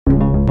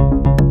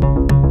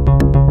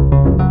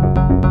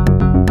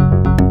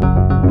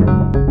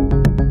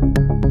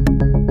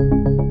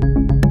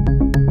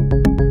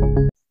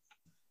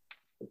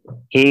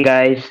Hey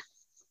guys,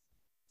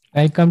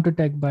 Welcome to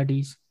Tech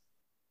Buddies.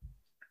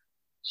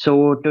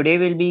 so today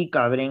we'll be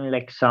covering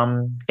like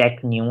some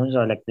tech news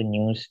or like the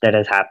news that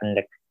has happened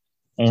like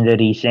in the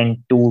recent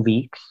 2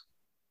 weeks.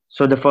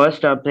 So the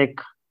first topic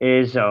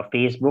is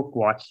Facebook,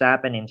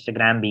 WhatsApp, and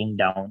Instagram being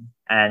down,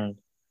 and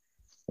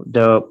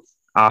the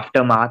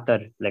aftermath or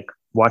like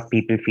what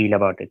people feel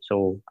about it.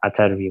 So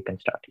Athar, you can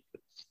start.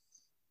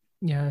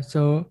 Yeah,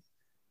 so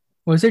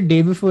was it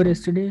day before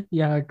yesterday?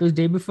 Yeah, it was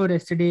day before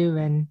yesterday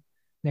when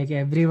like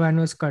everyone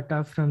was cut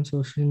off from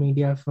social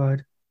media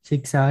for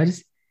 6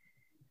 hours.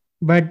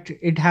 But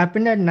it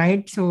happened at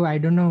night, so I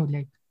don't know,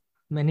 like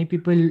many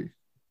people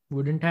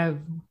wouldn't have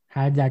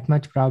had that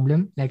much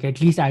problem. Like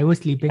at least I was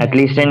sleeping, At I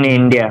didn't least in get to know.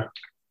 India,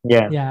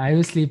 yeah. Yeah, I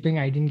was sleeping,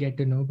 I didn't get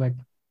to know, but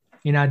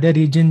in other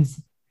regions,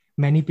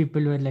 many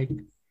people were like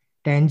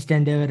tensed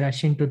and they were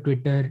rushing to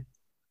Twitter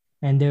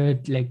and they were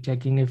like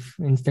checking if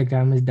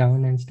Instagram is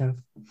down and stuff.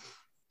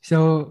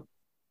 So,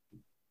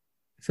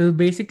 so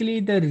basically,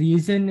 the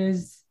reason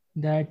is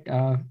that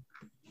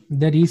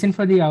the reason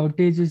for the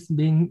outage is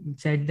being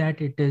said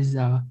that it is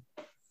error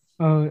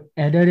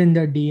in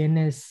the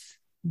DNS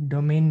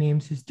domain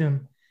name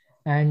system,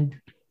 and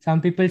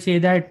some people say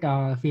that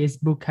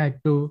Facebook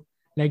had to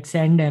like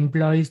send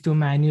employees to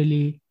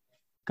manually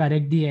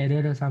correct the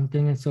error or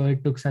something, and so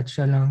it took such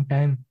a long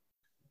time.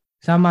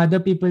 Some other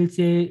people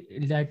say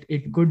that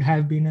it could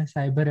have been a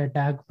cyber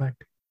attack, but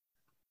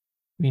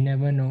we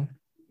never know.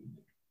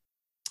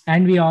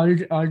 And we all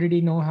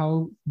already know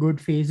how good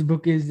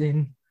Facebook is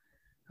in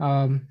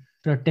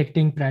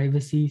protecting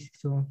privacy.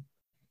 So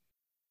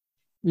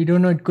we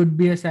don't know. It could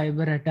be a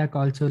cyber attack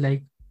also.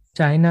 Like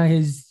China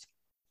is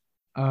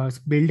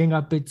building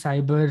up its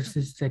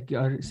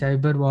secure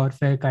cyber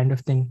warfare kind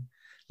of thing.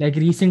 Like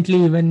recently,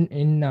 even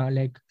in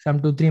like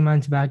some 2 3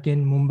 months back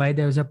in Mumbai,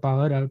 there was a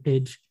power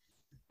outage,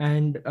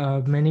 and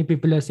many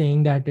people are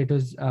saying that it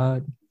was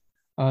a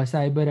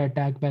cyber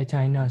attack by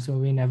China. So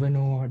we never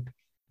know what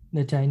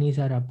the Chinese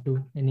are up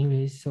to,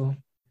 anyways. So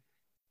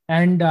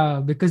and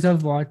because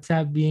of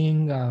WhatsApp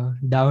being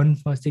down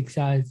for 6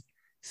 hours,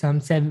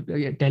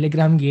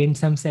 Telegram gained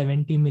some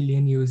 70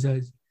 million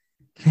users,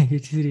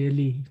 which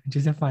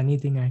is a funny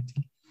thing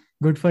actually.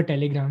 Good for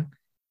Telegram.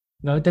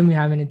 Gautam, you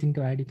have anything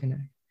to add? You can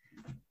add.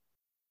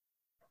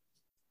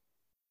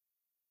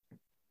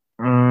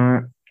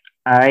 Mm,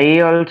 I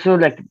also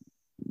like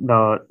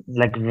the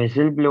like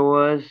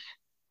whistleblowers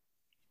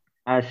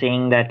are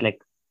saying that like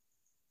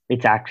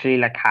it's actually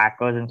like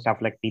hackers and stuff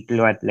like people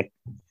who are like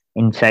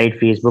inside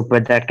Facebook,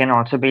 but that can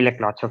also be like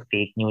lots of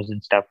fake news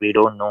and stuff. We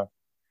don't know.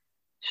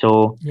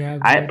 So Yeah,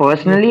 I but we have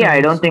personally to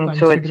I don't also think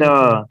so. It's consider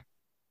the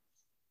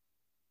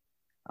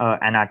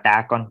fact. an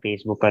attack on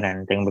Facebook or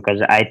anything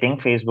because I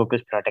think Facebook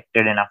is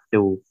protected enough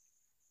to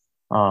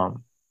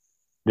um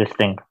this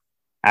thing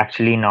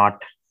actually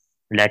not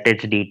let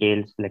its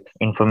details like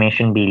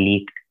information be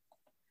leaked.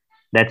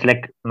 That's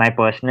like my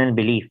personal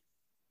belief.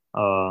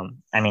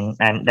 I mean,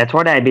 and that's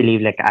what I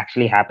believe like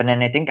actually happened.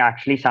 And I think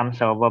actually some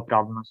server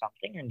problem or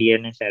something and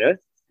DNS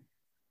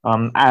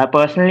error.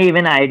 Personally,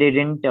 even I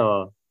didn't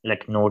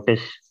like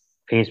notice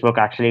Facebook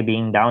actually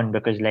being down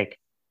because like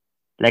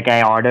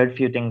I ordered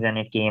few things and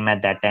it came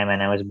at that time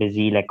and I was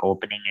busy like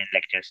opening and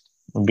like just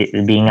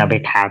being a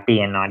bit Mhm, happy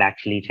and not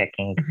actually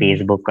checking mhm,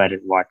 Facebook or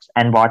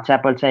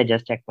WhatsApp also I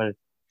just checked for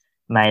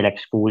my like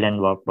school and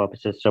work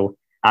purposes, so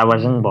I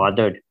wasn't mhm.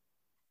 bothered.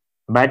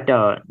 But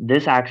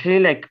this actually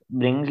like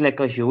brings like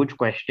a huge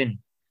question.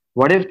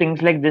 What if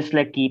things like this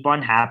like keep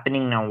on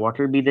happening now? What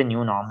will be the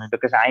new normal?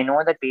 Because I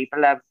know that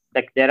people have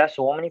like there are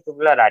so many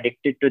people are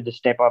addicted to this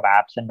type of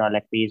apps and all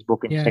like Facebook,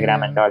 Yeah,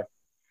 Instagram and yeah. all.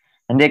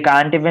 And they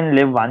can't even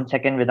live 1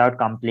 second without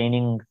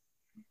complaining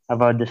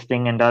about this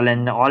thing and all.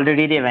 And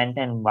already they went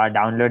and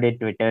downloaded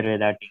Twitter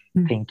without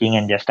thinking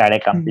and just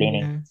started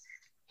complaining. Yeah.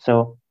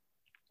 So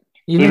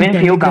Even even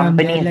few Telegram,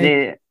 companies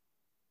they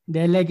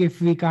they're like,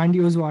 if we can't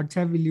use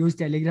WhatsApp, we'll use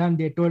Telegram.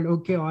 They told,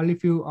 okay, all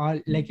if you all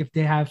like if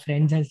they have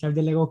friends and stuff,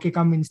 they're like, okay,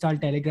 come install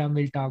Telegram,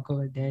 we'll talk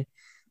over there.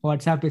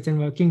 WhatsApp isn't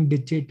working,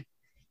 ditch it.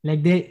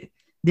 Like they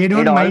it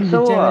don't mind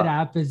also whichever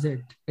app is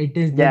it. It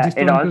is they yeah, just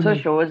it want to also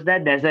like, shows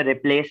that there's a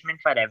replacement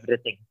for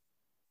everything.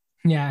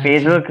 yeah, actually.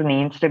 Facebook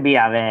needs to be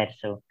aware.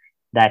 So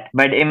that,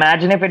 but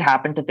imagine if it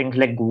happened to things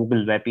like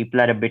Google, where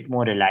people are a bit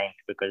more reliant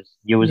because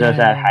users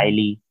Yeah, are yeah.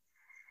 highly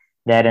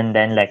there, and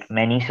then like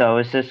many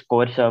services,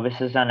 core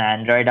services on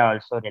Android are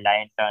also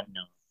reliant on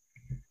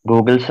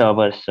Google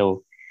servers.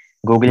 So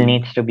Google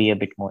needs to be a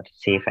bit more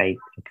safe. I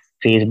think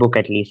Facebook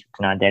at least it's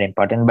not that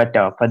important, but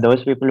for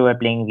those people who are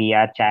playing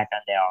VR chat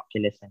on their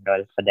Oculus and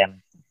all, for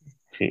them,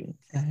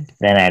 Sad.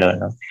 then I don't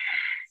know.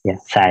 Yeah,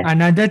 sad.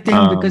 Another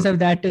thing because Um, of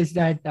that is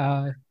that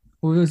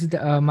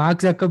Mark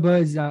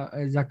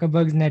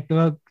Zuckerberg's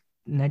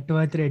net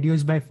worth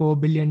reduced by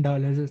 $4 billion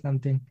or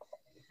something,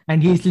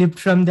 and he slipped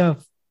from the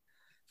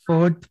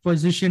fourth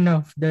position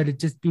of the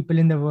richest people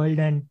in the world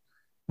and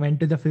went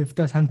to the fifth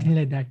or something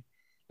like that.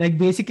 Like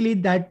basically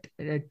that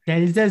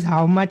tells us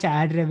how much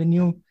ad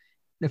revenue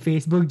the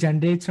Facebook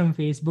generates from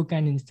Facebook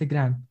and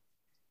Instagram.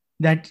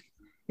 That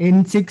in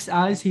 6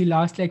 hours he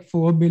lost like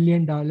 $4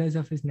 billion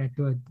of his net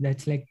worth.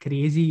 That's like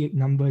crazy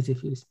numbers.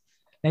 If you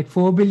like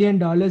 $4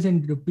 billion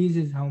in rupees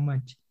is how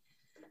much?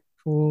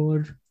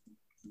 Four.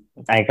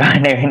 I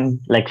can't even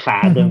like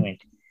fathom it.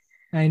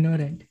 I know,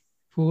 right?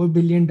 $4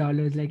 billion,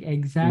 like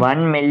exact.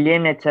 1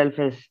 million itself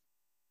is,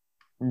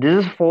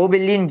 this is 4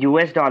 billion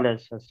US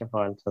dollars, first of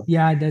all. So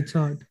Yeah, that's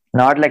what.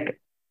 not like,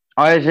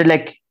 or is it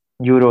like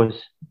euros?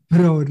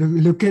 Bro,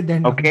 look at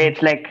that Okay, number.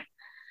 it's like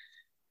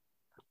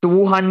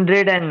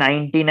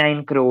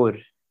 299 crore,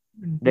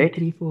 One, two, right?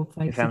 three, four,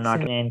 five, If I'm six, not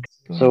seven. in.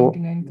 So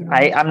 299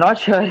 crores. I'm not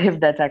sure if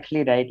that's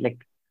actually right.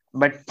 Like,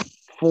 but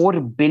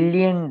 $4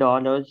 billion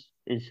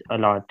is a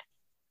lot.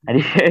 And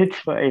if it's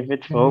four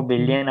Correct.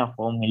 billion or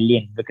 4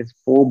 million, because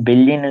 4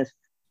 billion is.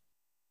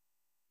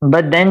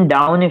 But then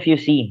down, if you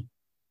see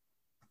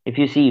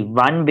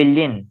 1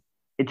 billion,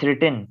 it's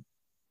written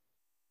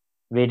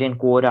where in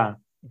Quora.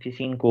 If you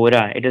see in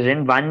Quora, it is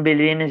in 1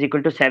 billion is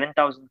equal to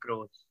 7,000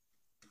 crores.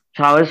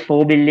 So how is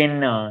 4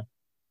 billion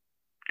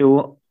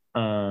to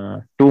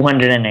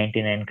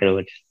 299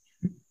 crores?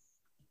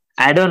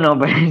 I don't know,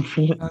 but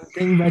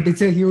Something, but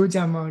it's a huge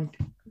amount.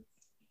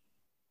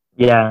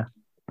 yeah,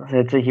 so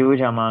it's a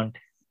huge amount.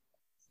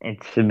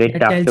 It's a bit That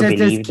tough tells to us the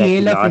believe that he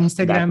scale of lost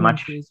that Instagram and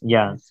much. Facebook.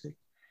 Yeah, That's it.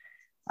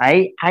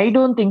 I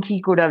don't think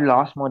he could have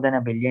lost more than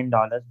 $1 billion,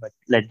 but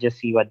let's just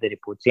see what the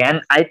reports say.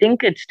 And I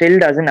think it still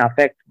doesn't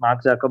affect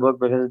Mark Zuckerberg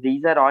because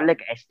these are all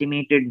like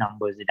estimated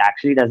numbers. It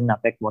actually doesn't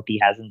affect what he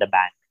has in the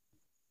bank.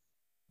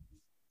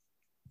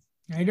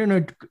 I don't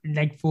know.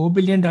 Like $4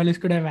 billion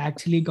could have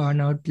actually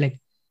gone out. Like,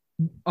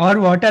 or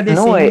what are they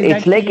No, saying is that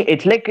it's like he.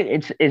 it's like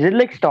it's is it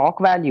like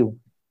stock value?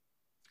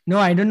 No,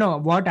 I don't know.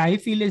 What I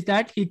feel is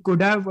that he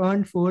could have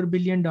earned $4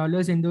 billion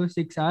in those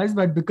 6 hours,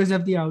 but because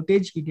of the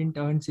outage, he didn't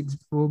earn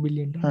 $4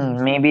 billion.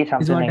 Maybe Is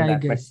something what like I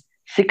that. But guess.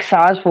 6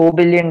 hours, $4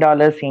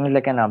 billion seems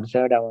like an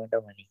absurd amount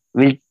of money.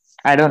 Well,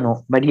 I don't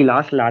know, but he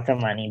lost lots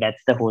of money.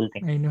 That's the whole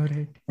thing. I know,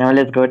 right? Now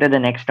let's go to the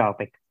next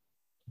topic.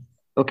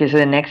 Okay, so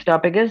the next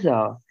topic is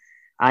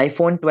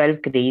iPhone 12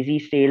 crazy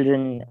sales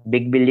in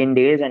big billion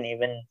days, and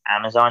even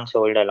Amazon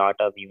sold a lot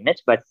of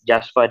units. But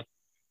just for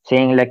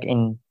saying, like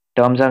in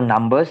terms of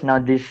numbers, now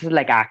this is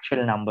like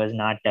actual numbers,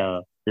 not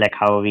like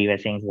how we were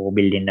saying $4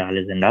 billion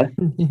and all.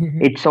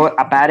 It's so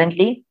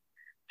apparently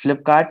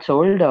Flipkart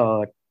sold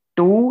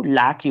 2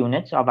 lakh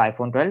units of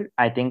iPhone 12,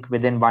 I think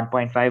within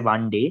 1.5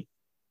 one day.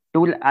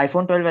 Two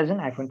iPhone 12 as in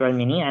iPhone 12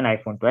 mini and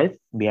iPhone 12.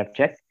 We have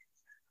checked.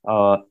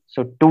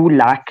 So 2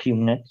 lakh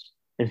units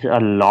is a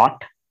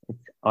lot. It's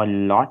a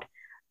lot.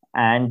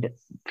 And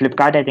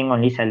Flipkart, I think,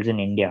 only sells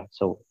in India.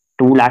 So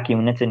 2 lakh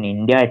units in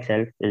India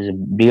itself is a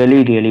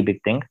really, really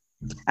big thing.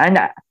 And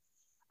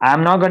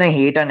I'm not going to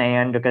hate on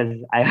Ayan because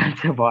I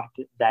also bought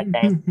it that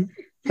time.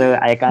 So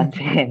I can't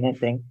say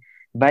anything.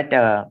 But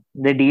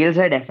the deals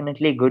are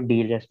definitely good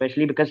deals,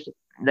 especially because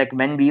like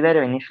when we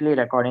were initially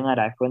recording our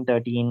iPhone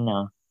 13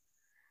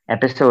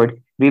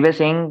 episode, we were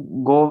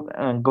saying go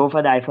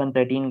for the iPhone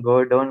 13,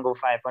 don't go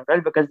for iPhone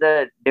 12 because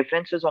the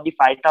difference was only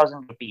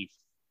 5,000 rupees.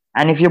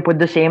 And if you put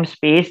the same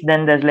space,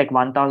 then there's like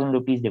 1,000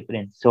 rupees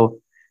difference. So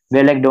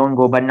we're like, don't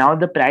go. But now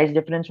the price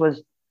difference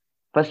was,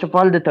 first of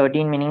all, the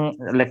 13 mini,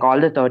 like all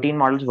the 13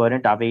 models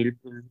weren't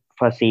available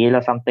for sale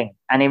or something.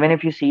 And even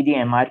if you see the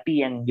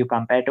MRP and you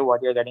compare to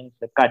what you're getting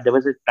in Flipkart, there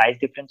was a price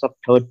difference of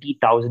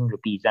 30,000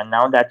 rupees. And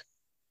now that's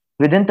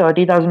within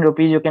 30,000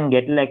 rupees, you can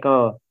get like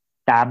a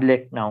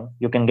tablet now.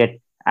 You can get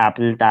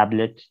Apple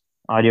tablets,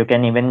 or you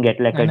can even get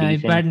like a An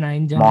decent iPad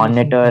 9 generation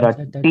monitor comes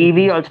or at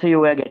TV. 30,000. Also, you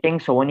were getting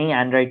Sony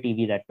Android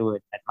TV that too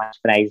at that much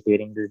price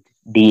during the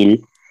deal.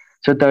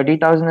 So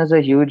 30,000 is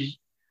a huge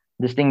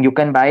this thing. You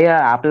can buy a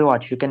Apple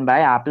Watch. You can buy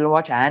Apple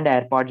Watch and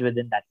AirPods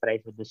within that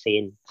price with the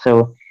sale.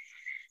 So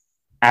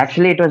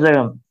actually, it was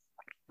a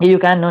you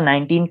can know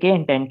 19K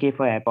and 10K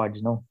for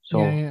AirPods. No,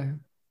 Yeah,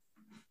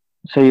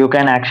 so yeah. you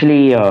can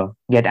actually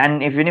get,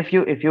 and even if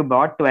you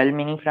bought 12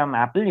 mini from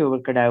Apple,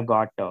 you could have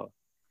got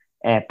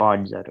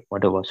AirPods or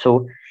whatever.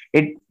 So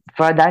it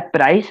for that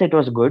price it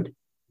was good,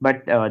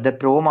 but the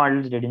Pro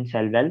models didn't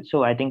sell well.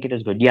 So I think it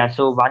is good. Yeah.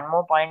 So one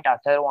more point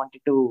Athar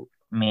wanted to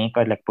make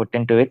or like put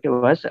into it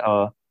was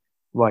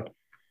what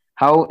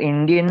how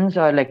Indians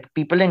or like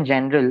people in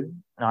general,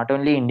 not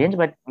only Indians,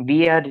 but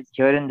we are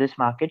here in this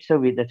market,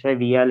 so that's why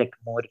we are like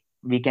more.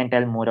 We can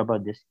tell more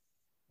about this.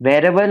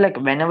 Wherever like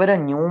whenever a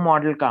new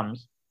model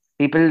comes,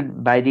 people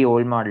buy the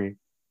old model.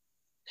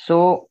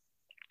 So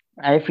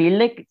I feel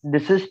like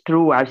this is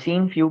true. I've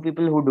seen few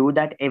people who do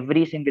that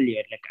every single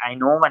year. Like I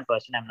know one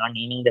person. I'm not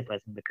naming the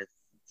person because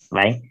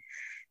why?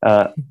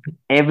 Uh,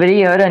 every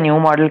year a new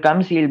model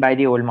comes, he'll buy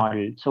the old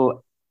model.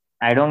 So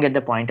I don't get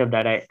the point of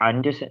that.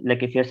 I'm just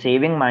like if you're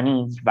saving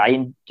money,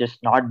 buy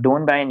just not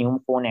don't buy a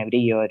new phone every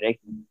year, right?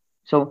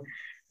 So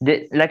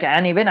like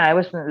and even I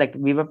was like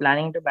we were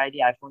planning to buy the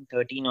iPhone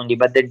 13 only,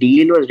 but the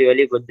deal was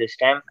really good this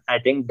time. I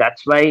think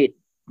that's why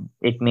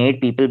it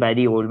made people buy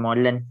the old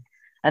model,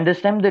 and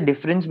this time the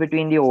difference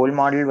between the old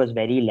model was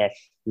very less.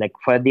 Like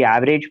for the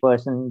average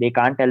person, they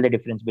can't tell the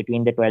difference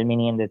between the 12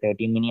 mini and the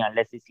 13 mini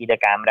unless you see the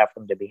camera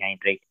from the behind,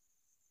 right?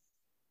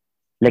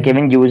 like Hmm.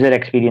 even user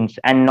experience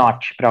and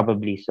notch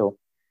probably. So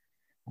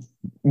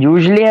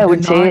usually I The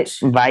would say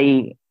notch.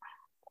 why,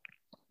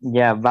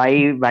 yeah,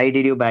 why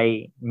did you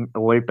buy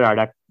old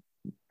product?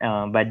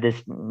 But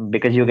this,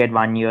 because you get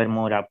 1 year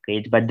more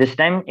upgrades. But this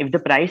time, if the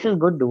price is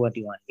good, do what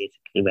you want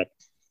basically. But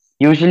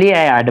usually,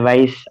 I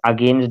advise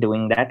against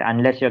doing that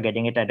unless you're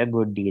getting it at a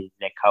good deal,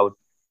 like how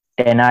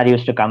 10R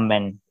used to come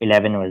when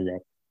 11 was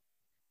there.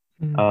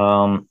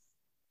 Hmm.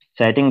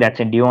 So I think that's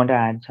it. Do you want to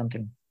add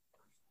something?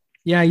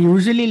 Yeah,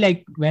 usually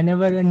like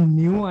whenever a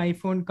new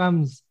iPhone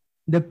comes,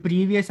 the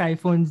previous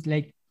iPhones,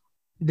 like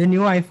the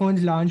new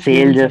iPhones launch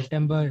Sale during just,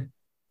 September,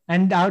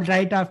 and out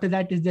right after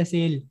that is the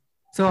sale.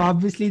 So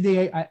obviously,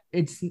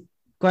 it's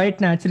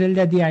quite natural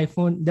that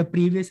the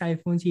previous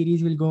iPhone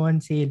series will go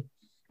on sale,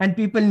 and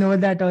people know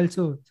that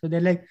also. So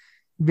they're like,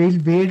 we'll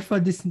wait for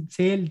this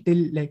sale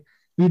till like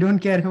we don't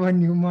care about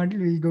new model,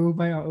 we'll go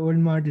by our old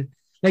model.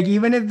 Like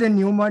even if the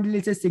new model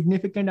is a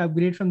significant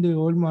upgrade from the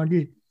old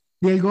model,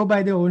 they'll go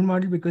by the old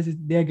model because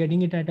they're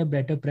getting it at a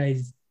better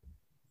price.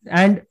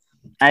 And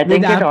I with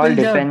think it all Apple,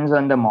 the depends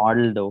on the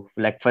model though,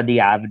 like for the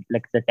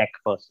like the tech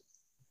person.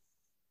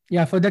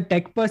 yeah, for the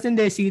tech person,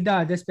 they see the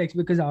other specs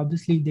because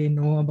obviously they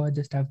know about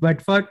the stuff.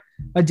 But for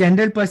a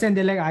general person,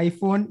 they're like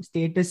iPhone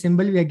status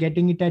symbol, we are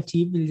getting it at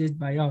cheap, we'll just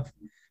buy off.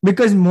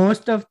 Because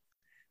mostly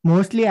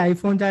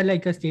iPhones are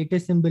like a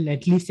status symbol,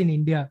 at least in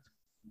India.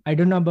 I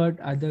don't know about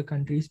other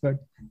countries, but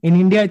in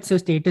India it's a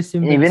status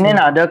symbol. Even in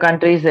So other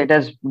countries, it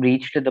has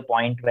reached to the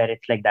point where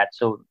it's like that.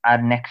 So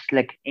our next,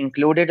 like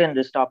included in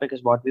this topic,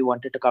 is what we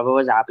wanted to cover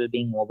was Apple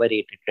being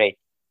overrated, right?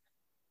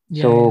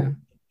 yeah, yeah. So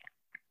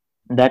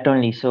that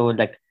only. So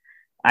like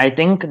I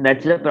think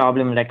that's the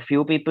problem. Like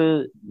few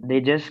people,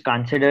 they just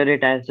consider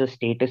it as a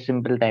status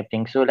symbol type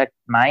thing. So like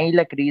my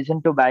like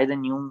reason to buy the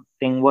new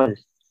thing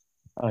was,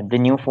 the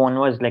new phone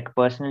was like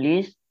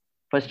personally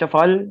first of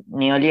all,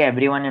 nearly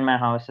everyone in my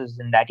house is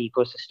in that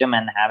ecosystem,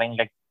 and having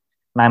like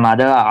my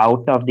mother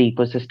out of the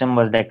ecosystem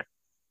was like,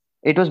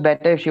 it was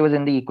better if she was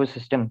in the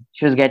ecosystem.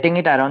 She was getting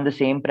it around the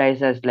same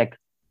price as like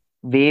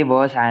way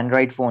worse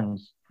Android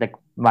phones, like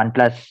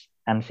OnePlus.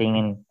 I'm saying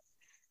in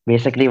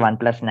basically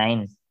OnePlus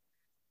 9.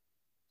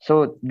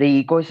 So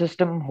the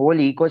ecosystem, whole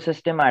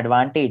ecosystem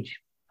advantage,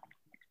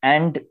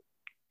 and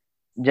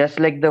just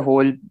like the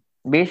whole,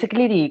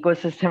 basically the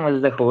ecosystem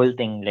was the whole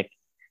thing. Like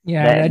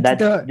Yeah, that's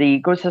that's the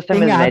the ecosystem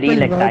thing is very Apple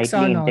like works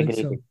tightly on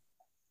integrated. also.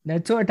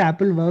 That's what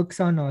Apple works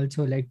on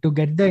also, like to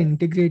get the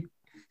integrate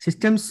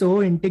system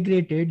so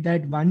integrated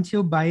that once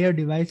you buy a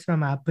device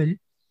from Apple,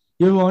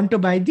 you want to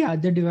buy the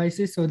other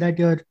devices so that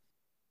you're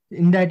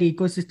in that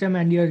ecosystem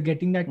and you're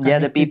getting that Yeah,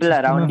 the connected people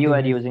system around of you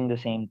are device. using the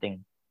same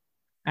thing.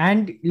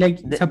 And like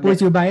suppose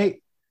The, you buy,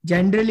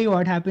 generally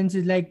what happens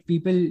is like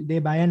people they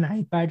buy an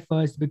iPad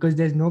first because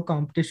there's no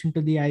competition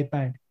to the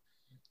iPad,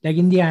 like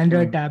in the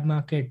Android hmm. tab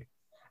market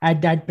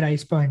at that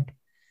price point.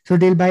 So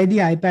they'll buy the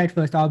iPad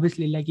first,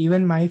 obviously. Like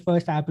even my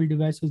first Apple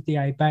device was the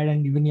iPad,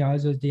 and even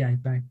yours was the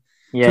iPad.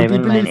 Yeah, So even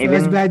people will mine,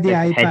 first even buy the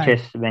like iPad.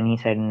 HS when he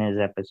said in his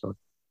episode.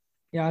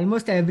 Yeah,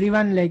 almost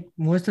everyone, like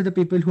most of the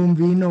people whom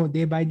we know,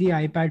 they buy the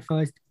iPad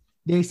first.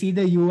 They see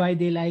the UI,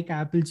 they like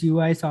Apple's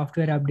UI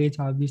software updates.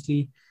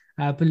 Obviously,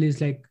 Apple is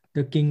like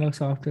the king of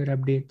software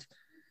updates.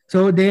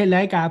 So they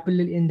like Apple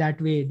in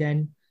that way.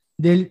 Then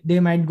they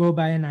might go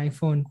buy an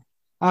iPhone.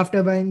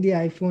 After buying the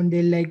iPhone,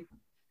 they'll like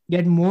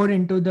get more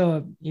into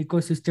the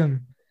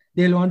ecosystem.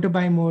 They'll want to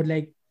buy more.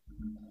 Like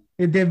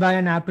if they buy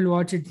an Apple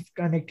Watch, it's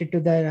connected to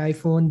their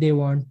iPhone. They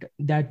want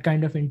that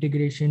kind of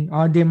integration.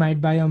 Or they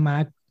might buy a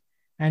Mac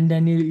and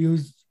then you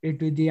use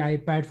it with the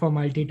iPad for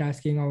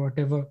multitasking or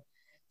whatever.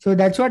 So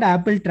that's what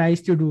Apple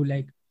tries to do.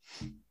 Like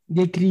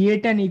they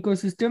create an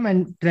ecosystem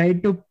and try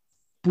to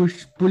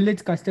pull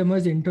its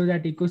customers into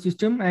that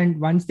ecosystem. And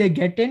once they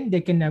get in,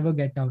 they can never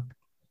get out.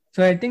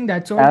 So I think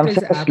that's what I'm is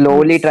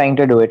slowly Apple's. trying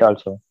to do it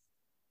also.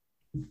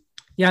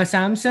 Yeah,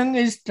 Samsung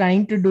is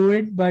trying to do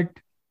it, but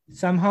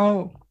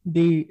somehow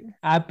the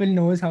Apple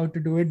knows how to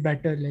do it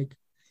better. Like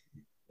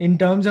in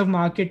terms of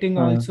marketing, Hmm.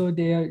 also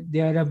they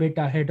are a bit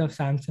ahead of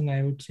Samsung,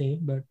 I would say.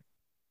 But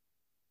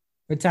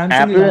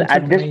Samsung is Apple also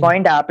at this trying.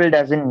 point, Apple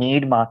doesn't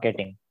need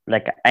marketing,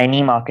 like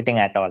any marketing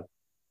at all.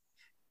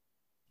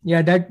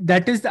 Yeah,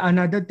 that is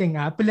another thing.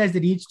 Apple has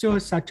reached to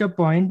such a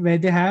point where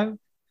they have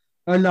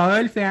a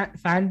loyal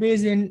fan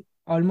base in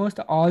almost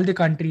all the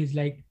countries.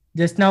 Like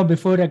just now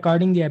before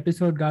recording the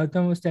episode,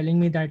 Gautam was telling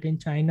me that in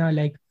China,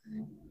 like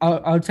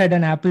outside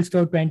an Apple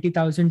store,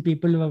 20,000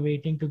 people were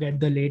waiting to get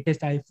the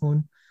latest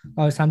iPhone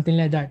or something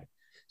like that.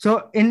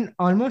 So in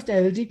almost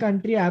every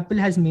country, Apple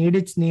has made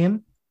its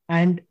name,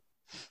 and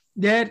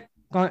they're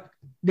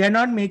they're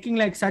not making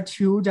like such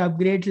huge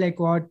upgrades like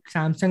what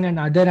Samsung and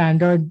other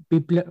Android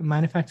people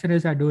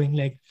manufacturers are doing.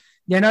 Like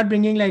they're not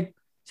bringing like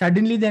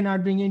suddenly they're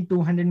not bringing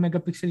 200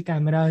 megapixel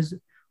cameras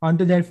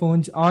onto their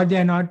phones, or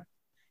they're not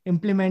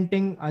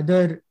implementing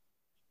other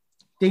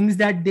things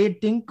that they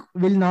think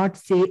will not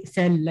sell.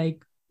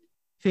 Like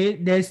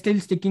they're still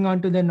sticking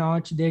onto the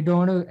notch. They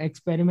don't want to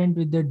experiment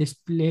with the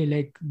display,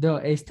 like the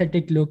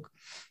aesthetic look.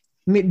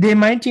 They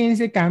might change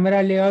the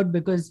camera layout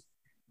because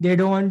they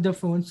don't want the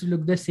phones to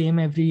look the same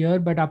every year.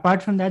 But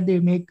apart from that, they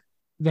make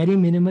very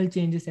minimal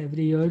changes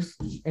every year.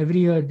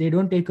 Every year, they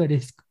don't take a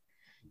risk.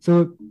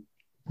 So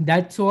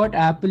that's what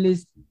Apple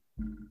is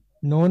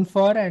known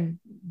for, and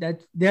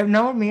that they have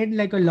now made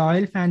like a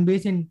loyal fan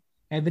base in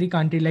every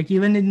country. Like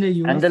even in the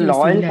And US, the you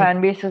see loyal like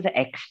fan base is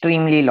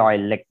extremely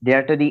loyal. Like they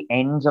are to the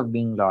ends of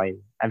being loyal.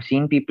 I've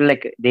seen people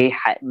like they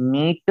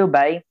need to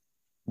buy.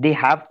 They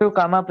have to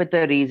come up with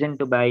a reason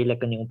to buy like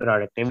a new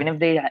product, even if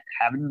they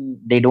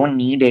haven't. They don't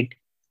need it.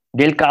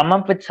 They'll come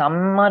up with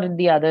some or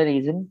the other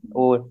reason.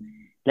 Or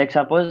like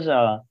suppose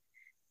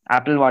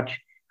Apple Watch.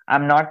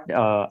 I'm not.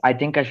 I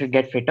think I should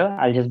get fitter.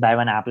 I'll just buy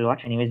one Apple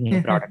Watch. Anyways, new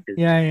product is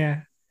there.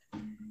 yeah.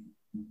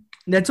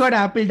 That's what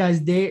Apple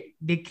does. They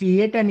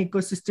create an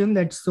ecosystem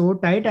that's so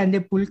tight and they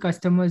pull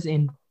customers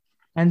in.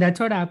 And that's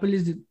what Apple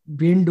has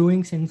been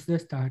doing since the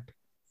start.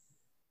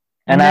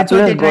 And And that's Apple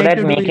what is they good tried at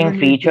to do making even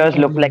with features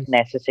look like AWS.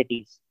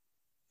 necessities.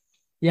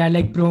 Yeah,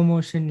 like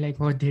promotion, like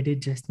what they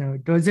did just now.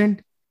 It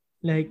wasn't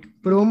like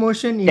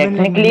promotion, even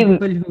like many Technically,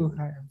 people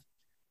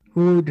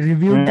who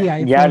reviewed the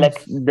yeah, like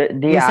iPhones, the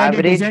they said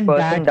it average isn't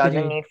person that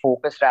doesn't great. need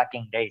focus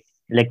tracking, right?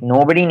 Like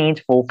nobody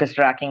needs focus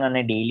tracking on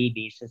a daily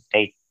basis,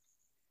 right?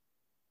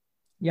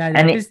 Yeah,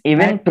 And that is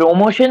even that.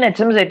 promotion, it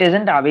seems it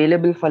isn't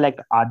available for like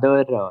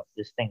other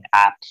this thing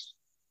apps.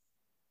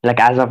 Like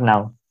as of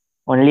now,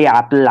 only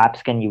Apple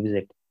apps can use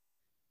it.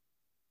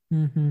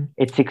 Mhm.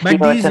 It's 60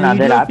 But hertz these and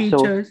other apps,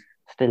 so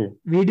still.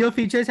 video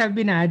features have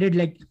been added.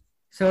 Like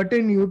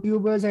certain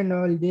YouTubers and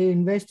all, they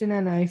invest in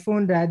an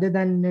iPhone rather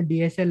than in a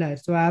DSLR.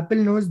 So Apple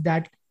knows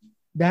that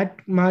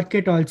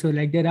market also.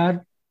 Like there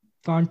are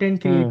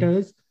content Hmm.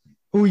 creators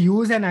who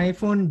use an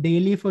iPhone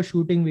daily for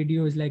shooting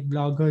videos, like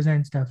bloggers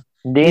and stuff.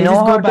 They They know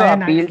just go how buy to an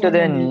appeal to iPhone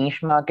the and they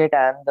niche market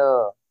and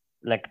the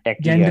like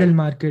techie general guys.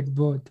 market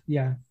both.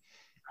 Yeah.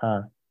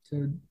 Huh.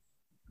 So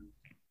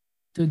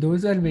so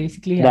those are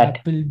basically That.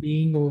 Apple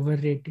being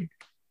overrated.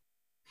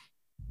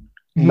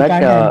 You But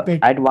can't help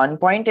it. at one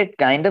point, it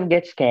kind of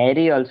gets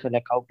scary also,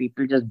 like how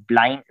people just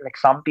like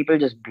some people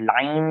just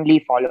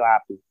blindly follow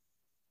Apple.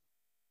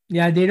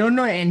 Yeah, they don't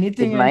know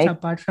It anything else might,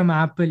 apart from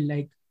Apple.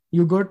 Like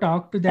you go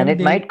talk to and them, it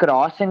they'll might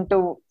cross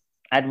into,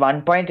 at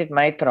one point, it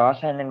might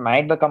cross and it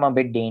might become a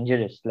bit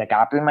dangerous. Like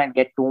Apple might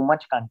get too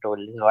much control,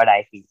 is what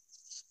I feel.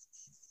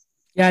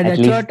 yeah, At that's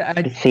least what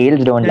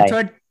sales don't that's lie.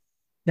 what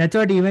that's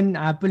what even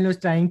Apple was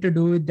trying to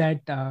do with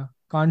that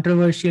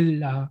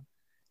controversial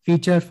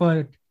feature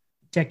for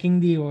checking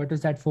the what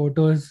was that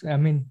photos. I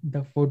mean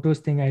the photos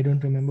thing. I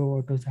don't remember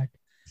what was that.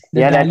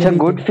 The Yeah, that's a gallery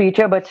good thing.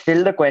 feature, but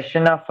still the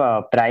question of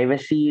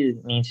privacy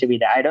needs to be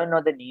there. I don't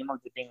know the name of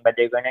the thing, but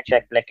they're going to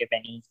check like if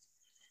any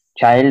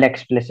child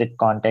explicit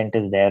content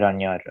is there on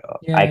your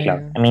Yeah,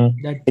 iCloud. yeah. I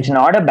mean, That it's thing.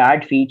 not a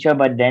bad feature,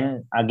 but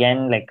then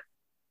again, like,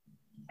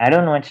 I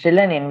don't know, it's still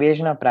an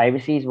invasion of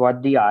privacy, is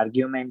what the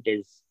argument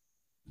is.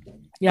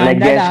 Yeah,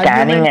 and Like, they're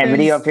scanning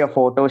every of your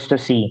photos to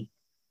see.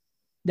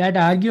 that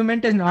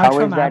argument is not How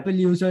from is that? Apple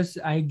users,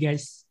 I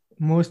guess.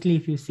 Mostly,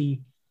 if you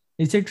see,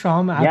 is it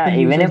from Apple Yeah,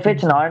 even users if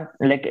it's themselves? not,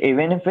 like,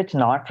 even if it's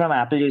not from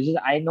Apple users,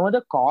 I know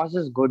the cause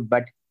is good,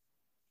 but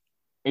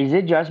is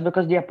it just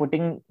because they are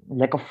putting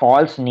like a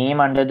false name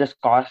under this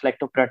cause, like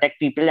to protect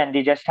people, and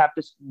they just have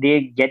to,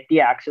 they get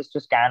the access to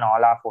scan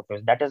all our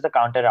photos? That is the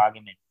counter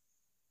argument.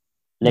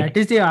 That Like,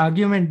 is the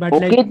argument, but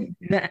like okay,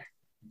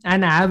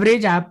 an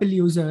average Apple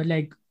user,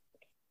 like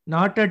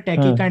not a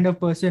techie hmm, kind of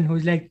person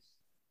who's like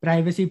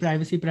privacy,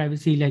 privacy,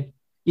 privacy. Like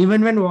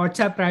even when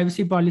WhatsApp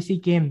privacy policy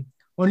came,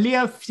 only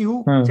a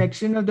few hmm,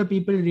 section of the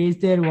people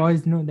raised their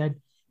voice, no, that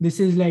this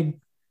is like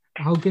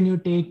how can you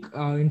take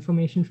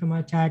information from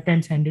our chat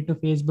and send it to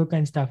Facebook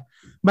and stuff.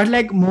 But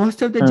like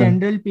most of the hmm,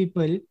 general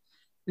people,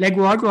 like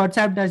what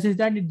WhatsApp does is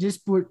that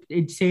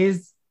it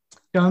says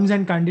terms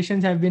and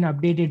conditions have been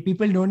updated.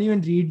 People don't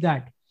even read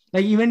that.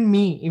 Like even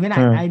me, even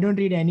I hmm, don't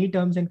read any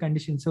terms and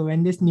conditions. So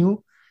when this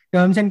new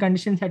terms and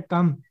conditions had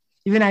come,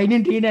 even I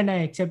didn't read and I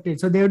accepted.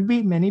 So there would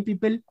be many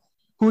people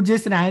who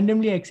just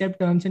randomly accept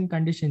terms and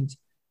conditions.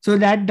 So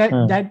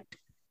hmm.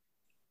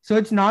 so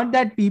it's not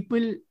that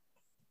people,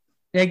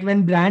 like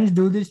when brands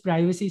do this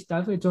privacy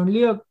stuff, it's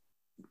only a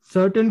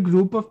certain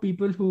group of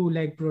people who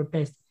like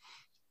protest.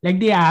 Like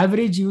the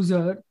average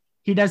user,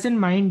 he doesn't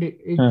mind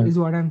it Hmm. is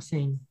what I'm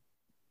saying.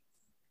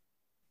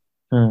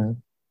 Hmm.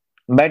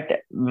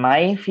 But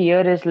my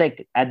fear is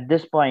like at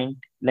this point,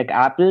 like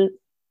Apple,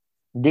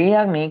 they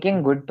are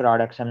making good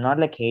products. I'm not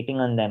like hating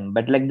on them,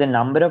 but like the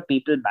number of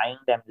people buying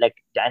them, like,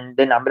 and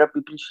the number of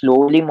people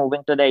slowly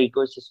moving to the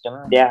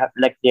ecosystem, they have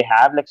like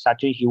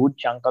such a huge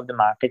chunk of the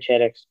market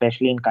share,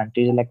 especially in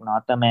countries like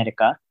North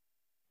America,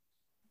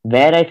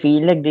 where I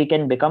feel like they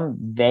can become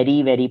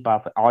very, very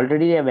powerful.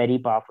 Already they're very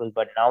powerful,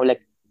 but now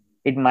like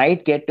it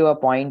might get to a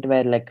point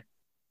where like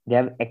they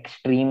have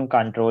extreme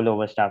control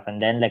over stuff,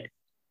 and then like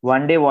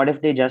one day, what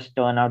if they just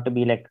turn out to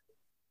be like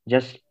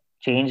just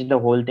change the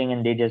whole thing,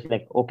 and they just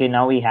like, okay,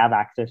 now we have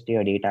access to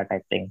your data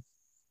type thing.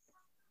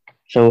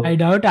 I So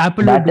doubt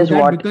Apple would that do is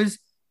that what. because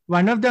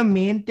one of the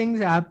main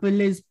things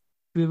Apple is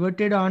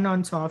pivoted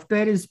on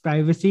software is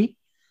privacy.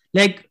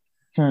 Like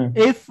Hmm,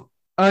 if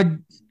a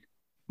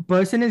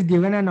person is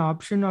given an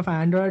option of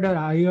Android or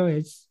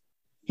iOS,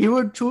 he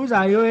would choose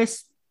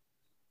iOS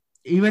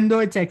even though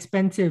it's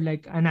expensive.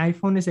 Like an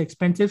iPhone is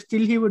expensive,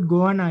 still he would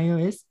go on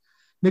iOS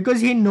because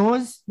he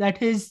knows that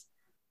his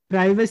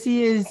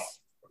privacy is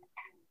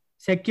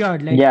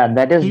secured. Like Yeah,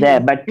 that is there,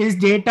 but his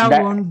data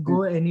that won't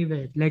go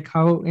anywhere. Like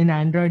how in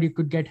Android you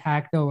could get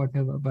hacked or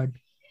whatever, but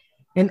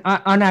in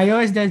on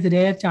iOS there's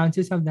rare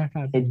chances of that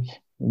happening. it's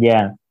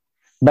yeah.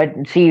 But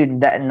see,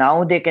 that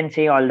now they can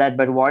say all that.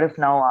 But what if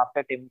now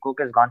after Tim Cook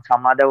is gone,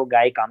 some other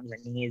guy comes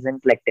and he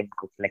isn't like Tim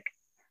Cook? Like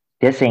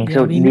just saying. Yeah,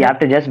 So we we know. have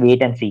to just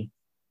wait and see.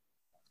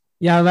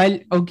 Yeah, well,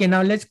 okay,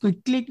 now let's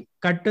quickly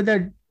cut to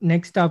the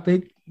next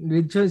topic,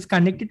 which was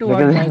connected to what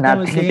Because there's Gautam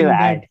was nothing to saying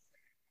that add.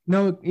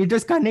 no, it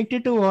was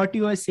connected to what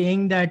you were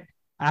saying that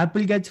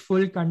Apple gets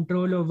full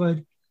control over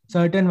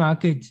certain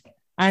markets,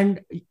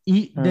 and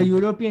the Hmm.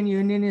 European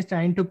Union is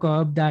trying to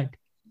curb that.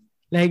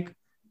 Like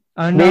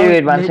now,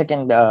 Wait, 1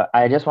 second.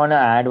 I just want to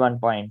add one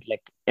point.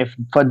 Like, if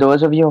for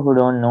those of you who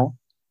don't know,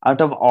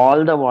 out of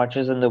all the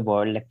watches in the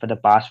world, like for the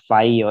past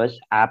 5 years,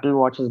 Apple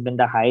Watch has been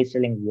the highest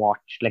selling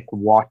watch. Like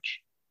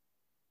watch.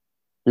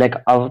 Like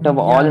out of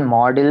all yeah,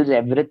 models,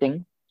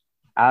 everything,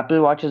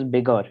 Apple Watch is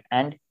bigger.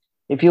 And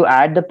if you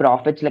add the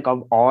profits like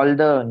of all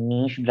the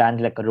niche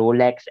brands like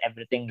Rolex,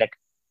 everything like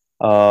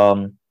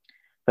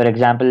for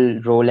example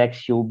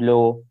Rolex,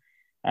 Hublot,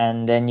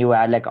 and then you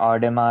add like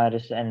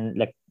Audemars and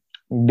like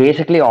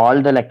basically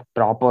all the like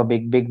proper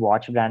big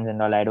watch brands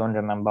and all. I don't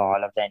remember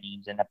all of their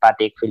names and the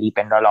Patek Philippe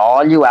and all.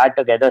 All you add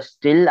together,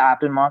 still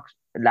Apple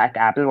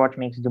Watch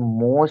makes the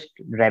most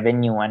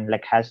revenue and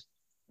like has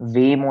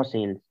way more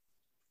sales.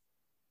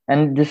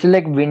 And this is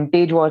like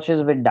vintage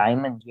watches with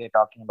diamonds we're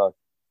talking about.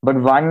 But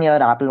 1 year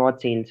Apple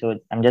Watch sale. So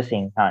I'm just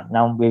saying,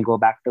 now we'll go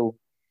back to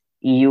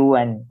EU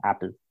and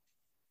Apple.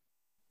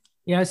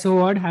 yeah. So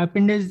what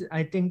happened is,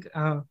 I think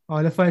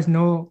all of us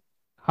know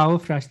how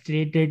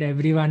frustrated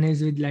everyone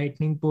is with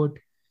Lightning port.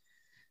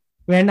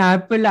 When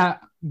Apple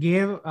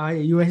gave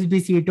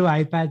USB-C to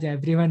iPads,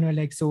 everyone were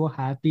like so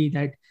happy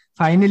that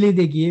finally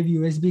they gave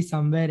USB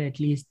somewhere at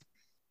least.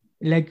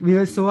 Like we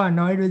were so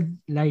annoyed with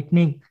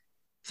Lightning.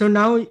 So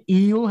now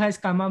EU has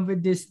come up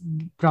with this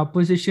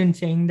proposition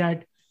saying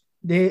that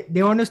they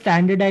want to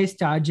standardize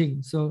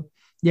charging. So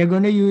they're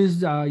going to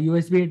use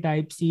USB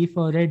Type C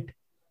for it.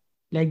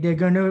 Like they're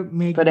going to For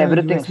make the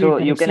everything. USB So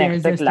you Type can C as a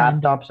expect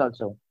standard. laptops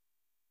also.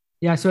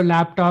 Yeah, so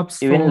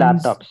laptops, Even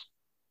phones, laptops.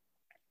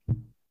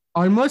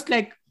 almost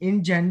like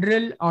in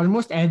general,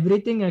 almost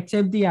everything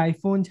except the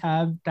iPhones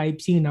have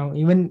Type C now.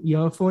 Even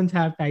earphones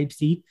have Type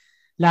C.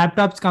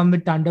 Laptops come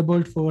with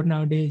Thunderbolt 4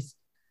 nowadays.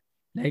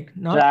 Like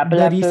So not Apple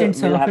the have to recent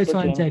will have Surface to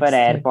ones, change for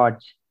except.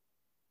 AirPods.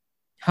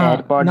 Huh.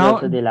 AirPods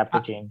also they'll have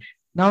to change.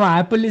 Now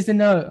Apple is in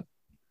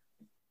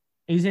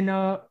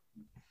a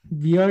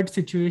weird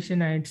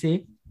situation, I'd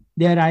say.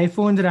 Their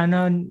iPhones run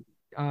on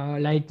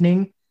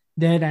Lightning.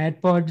 Their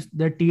AirPods,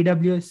 the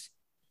TWS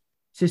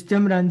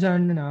system runs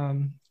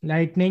on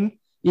Lightning.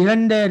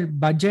 Even their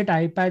budget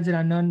iPads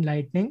run on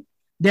Lightning.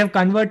 They have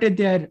converted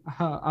their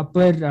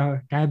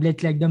upper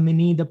tablets like the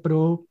Mini, the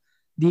Pro,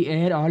 the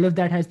Air. All of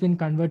that has been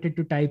converted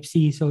to Type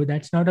C, so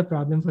that's not a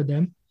problem for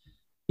them.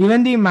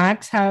 Even the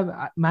Macs and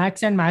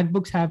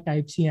MacBooks have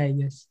Type C, I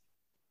guess.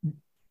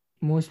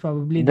 Most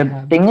probably they The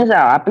have. thing is,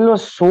 Apple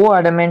was so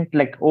adamant,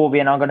 like, oh,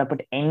 we're not gonna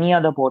put any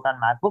other port on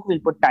MacBook. We'll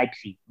put Type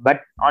C.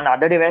 But on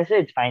other devices,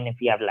 it's fine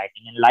if you have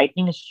Lightning. And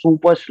Lightning is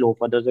super slow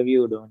for those of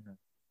you who don't know.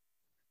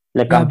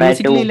 Like Yeah, compared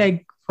basically, to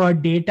like for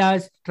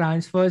data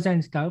transfers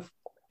and stuff,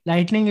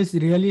 Lightning is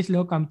really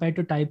slow compared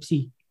to Type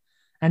C.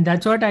 And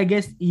that's what I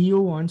guess EU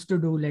wants to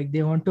do. Like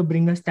they want to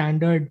bring a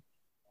standard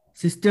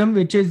system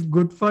which is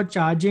good for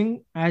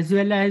charging as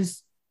well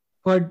as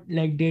for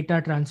like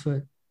data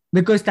transfer.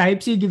 Because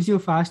Type C gives you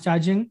fast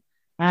charging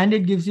and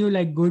it gives you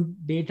like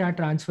good data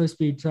transfer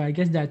speed. So I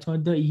guess that's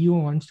what the EU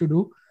wants to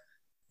do.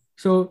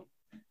 So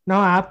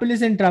now Apple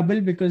is in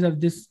trouble because of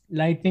this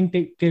Lightning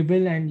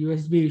cable and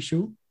USB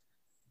issue.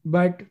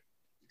 But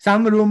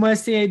some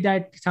rumors say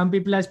that some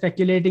people are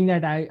speculating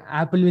that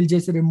Apple will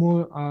just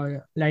remove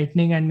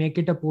Lightning and make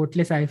it a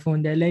portless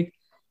iPhone. They're like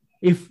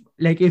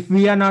if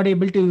we are not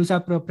able to use our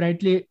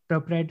proprietary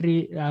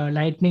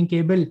Lightning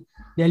cable,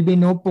 there'll be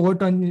no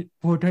port only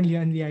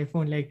on the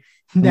iPhone. Like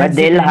but that's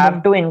the they'll kind have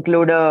of. to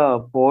include a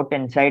port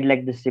inside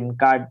like the SIM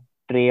card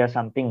tray or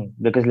something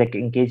because like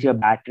in case your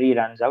battery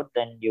runs out,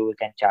 then you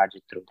can charge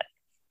it through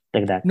that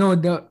like that, No,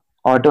 the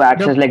or to the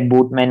access like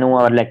boot menu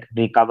or like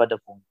recover the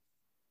phone.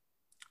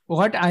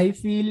 what I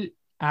feel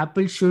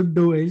Apple should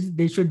do is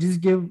they should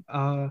just give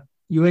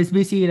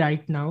USB-C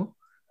right now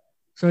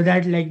so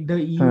that like the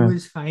EU Hmm.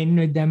 is fine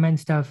with them and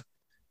stuff.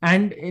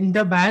 And in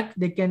the back,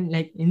 they can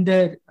like in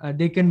the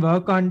they can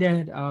work on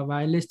their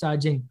wireless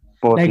charging,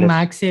 like Portless.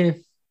 MagSafe.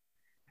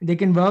 They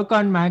can work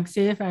on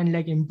MagSafe and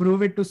like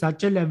improve it to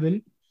such a level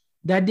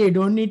that they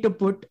don't need to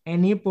put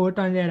any port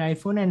on their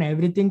iPhone and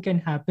everything can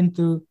happen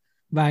through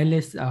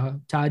wireless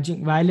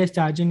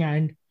charging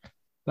and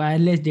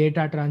wireless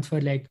data transfer.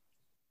 Like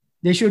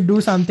they should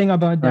do something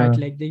about that.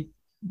 Hmm. Like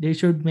they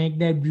should make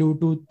their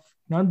Bluetooth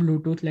not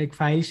Bluetooth, like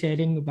file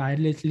sharing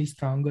wirelessly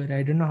stronger.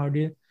 I don't know how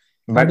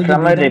But do they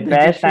from do a that, but they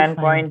repair should find.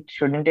 standpoint,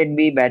 shouldn't it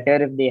be better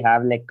if they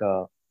have like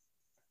a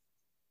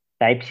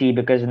Type C?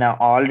 Because now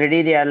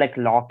already they are like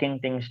locking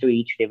things to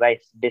each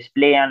device.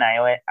 Display on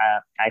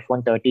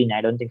iPhone 13.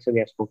 I don't think so. We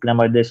have spoken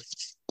about this.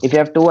 If you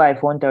have two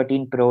iPhone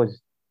 13 Pros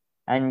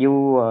and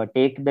you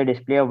take the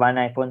display of one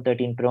iPhone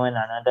 13 Pro and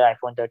another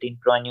iPhone 13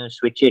 Pro and you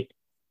switch it,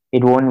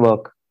 it won't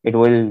work.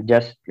 It'll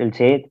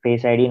say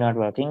Face ID not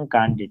working,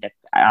 can't detect,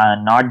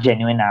 not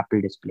genuine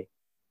Apple display.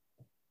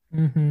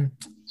 Mm-hmm.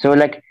 So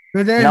like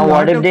So there are a now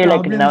what lot if of they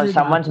like problems now with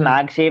someone's Apple.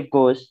 MagSafe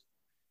goes,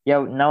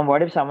 yeah, now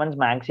what if someone's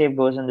MagSafe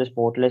goes on this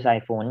portless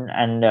iPhone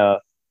and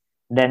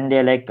then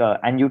they're like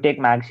and you take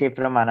MagSafe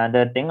from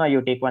another thing or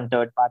you take one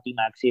third party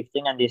MagSafe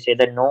thing and they say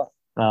that no,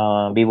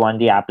 we want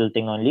the Apple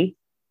thing only.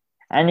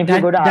 And if you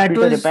go to That Apple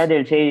to repair, was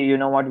they'll say, you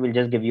know what, we'll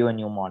just give you a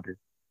new model.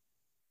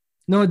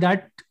 no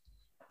that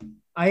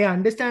I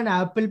understand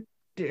Apple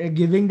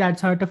giving that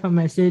sort of a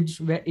message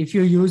where if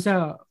you use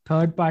a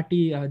third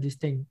party this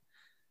thing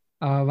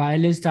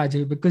wireless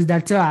charger, because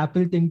that's a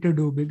Apple thing to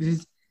do,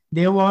 because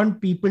they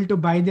want people to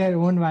buy their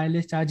own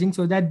wireless charging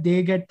so that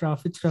they get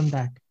profits from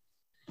that.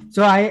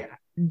 So I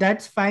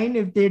that's fine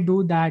if they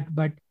do that,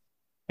 but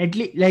at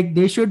least like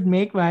they should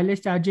make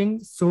wireless charging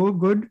so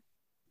good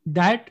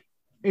that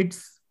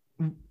it's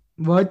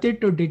worth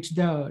it to ditch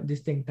the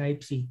this thing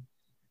Type C.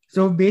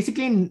 So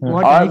basically,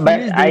 what I Or feel but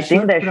is they I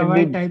think should there should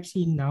provide be Type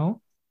C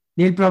now.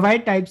 They'll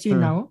provide Type C hmm,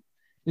 now.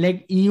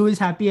 Like EU is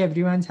happy,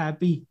 everyone's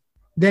happy.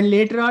 Then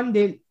later on,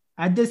 they'll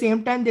at the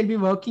same time they'll be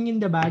working in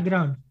the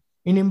background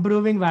in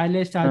improving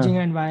wireless charging hmm.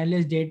 and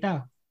wireless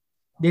data.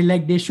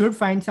 They should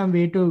find some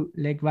way to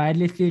like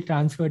wirelessly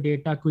transfer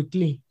data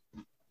quickly.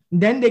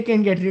 Then they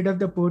can get rid of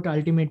the port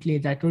ultimately.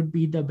 That would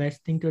be the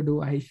best thing to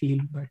do, I feel.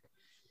 But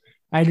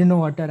I don't know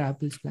what are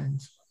Apple's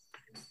plans.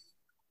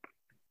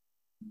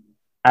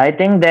 I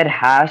think there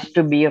has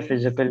to be a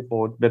physical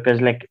port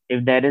because like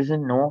if there is a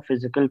no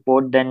physical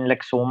port, then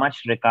like so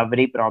much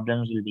recovery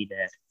problems will be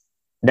there.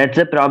 That's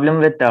the problem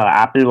with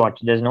Apple Watch.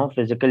 There's no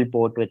physical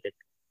port with it.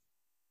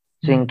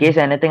 So in Mhm. case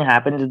anything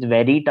happens, it's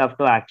very tough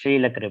to actually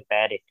like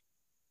repair it.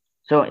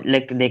 So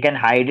like they can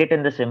hide it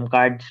in the SIM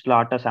card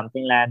slot or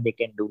something like that. They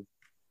can do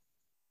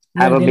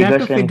have Yeah, a they'll have bigger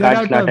to SIM figure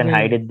card out a slot and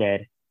hide way. it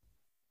there.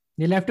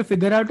 They'll have to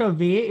figure out a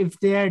way if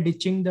they are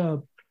ditching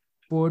the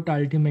port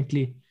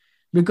ultimately,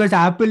 because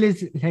Apple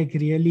is like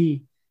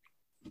really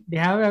they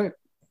have a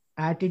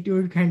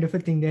attitude kind of a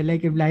thing. They're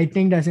like if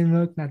lightning doesn't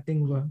work,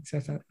 nothing works.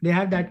 Or so. They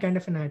have that kind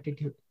of an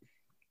attitude.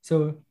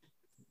 So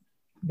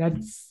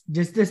that's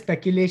just the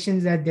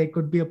speculations that there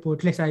could be a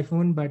portless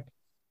iPhone, but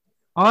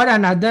or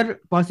another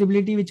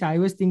possibility which I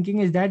was thinking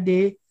is that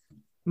they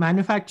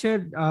manufacture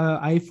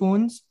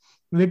iPhones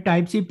with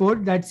Type C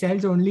port that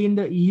sells only in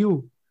the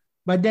EU.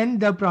 But then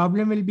the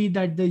problem will be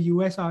that the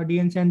US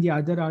audience and the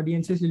other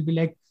audiences will be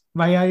like,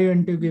 why are you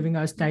into giving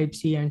us Type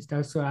C and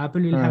stuff? So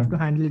Apple will have to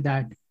Hmm. handle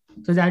that.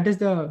 So that is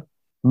the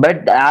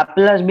But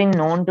Apple has been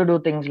known to do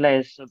things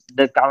like so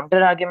the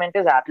counter argument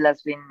is Apple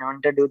has been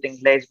known to do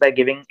things like by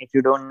giving if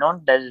you don't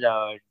know there's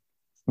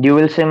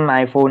dual SIM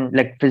iPhone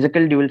like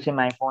physical dual SIM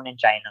iPhone in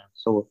China.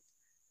 So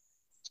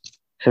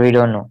we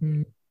don't know.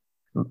 hmm.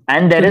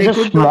 And there So is they a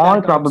could do small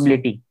that also.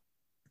 probability.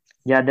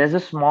 Yeah, there's a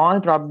small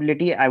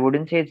probability. I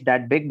wouldn't say it's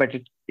that big, but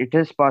it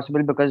is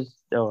possible because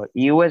the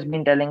EU has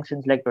been telling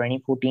since like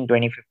 2014,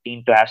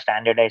 2015 to have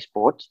standardized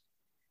ports.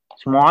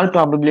 Small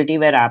probability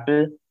where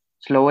Apple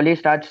slowly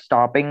starts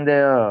stopping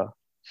the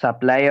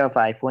supply of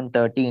iPhone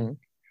 13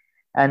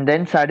 and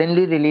then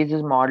suddenly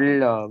releases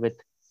model with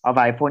of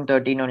iPhone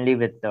 13 only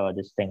with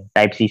this thing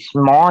Type C.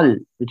 Small,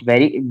 which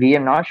very we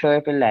are not sure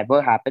if it'll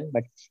ever happen,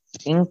 but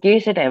in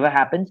case it ever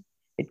happens,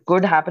 it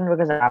could happen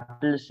because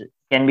Apple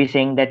can be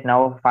saying that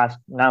now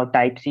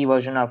Type C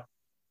version of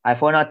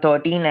iPhone or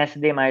 13s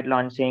they might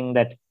launch saying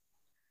that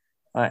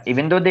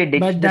even though they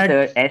ditched But the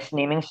that S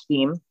naming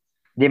scheme,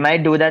 they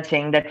might do that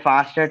saying that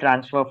faster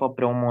transfer for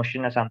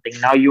promotion or something.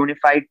 Now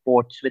unified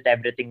ports with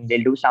everything.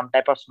 They'll do some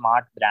type of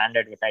smart brand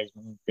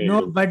advertisement. They'll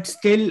no, do. but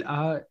still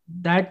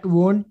that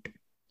won't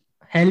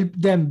help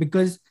them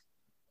because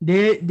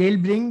they'll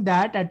bring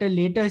that at a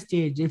later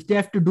stage. If they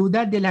have to do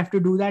that, they'll have to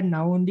do that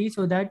now only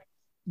so that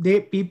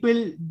they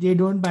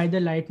don't buy the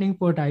lightning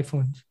port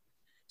iPhones.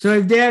 So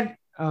if they're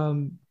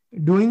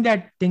doing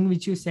that thing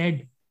which you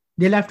said,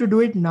 they'll have to do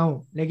it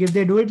now. Like if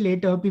they do it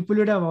later, people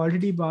would have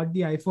already bought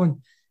the iPhone.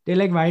 They're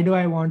like, why do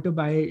I want to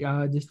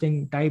buy this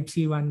thing Type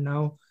C one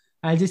now?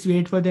 I'll just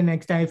wait for the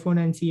next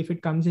iPhone and see if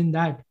it comes in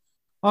that.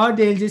 Or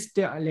they'll just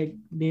like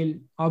they'll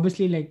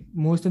obviously like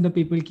most of the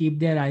people keep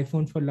their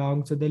iPhone for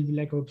long, so they'll be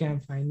like, okay,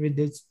 I'm fine with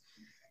this.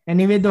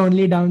 Anyway, the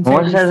only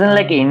downside Most is doesn't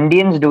like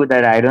Indians do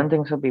that. I don't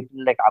think so.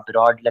 People like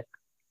abroad like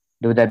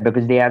do that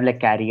because they have like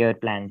carrier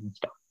plans and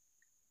stuff.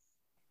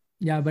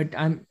 yeah, but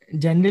I'm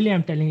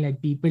telling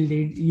like people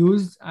they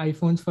use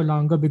iPhones for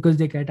longer because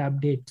they get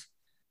updates.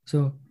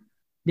 So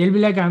they'll be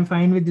like, I'm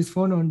fine with this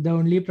phone. The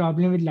only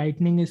problem with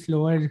Lightning is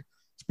slower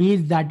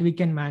speeds that we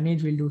can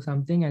manage. We'll do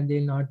something and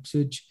they'll not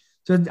switch.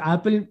 So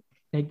Apple,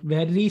 like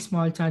very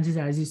small chances,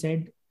 as you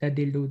said, that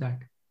they'll do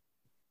that.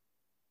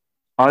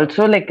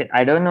 Also, like,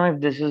 I don't know if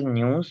this is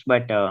news,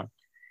 but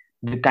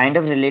the kind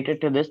of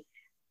related to this,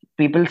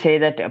 people say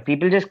that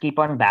people just keep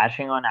on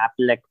bashing on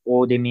Apple, like,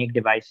 oh, they make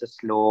devices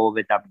slow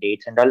with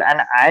updates and all.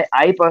 And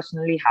I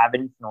personally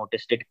haven't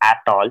noticed it at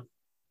all.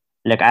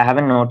 Like, I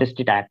haven't noticed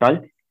it at all.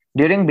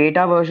 During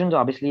beta versions,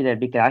 obviously there'll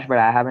be crash, but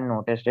I haven't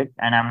noticed it.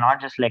 And I'm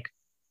not just like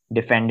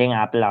defending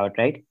Apple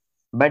outright.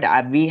 But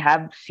we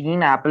have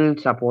seen Apple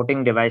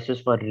supporting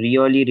devices for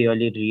really,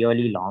 really,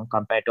 really long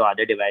compared to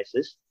other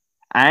devices.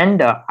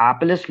 And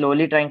Apple is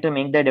slowly trying to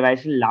make their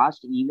devices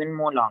last even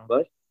more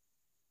longer.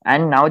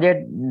 And now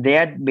they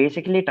are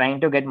basically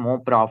trying to get more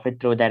profit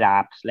through their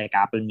apps like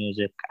Apple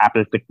Music,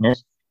 Apple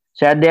Fitness.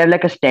 So that they have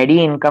like a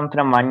steady income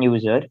from one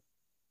user,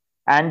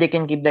 and they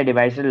can keep their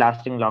devices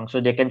lasting long.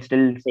 So they can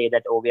still say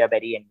that, oh, we are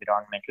very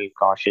environmental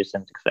cautious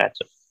and things like that.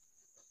 So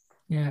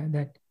Yeah,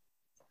 that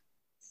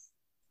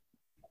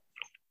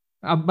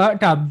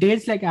about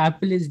updates, like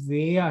Apple is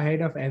way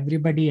ahead of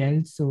everybody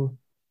else. So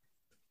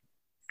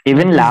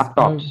even that is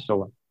laptops.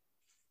 So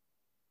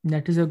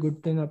a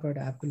good thing about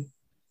Apple.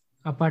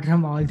 Apart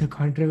from all the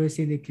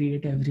controversy they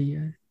create every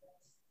year.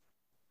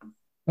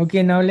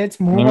 Okay, now let's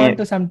I move mean, on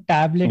to some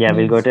tablet yeah,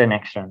 we'll go news. to the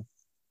next one.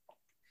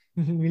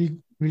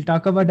 We'll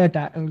talk about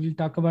we'll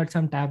talk about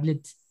some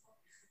tablets.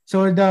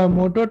 So the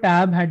Moto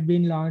Tab had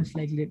been launched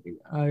like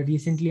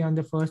recently on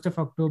the 1st of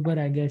October,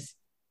 I guess,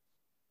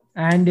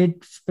 and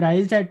it's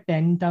priced at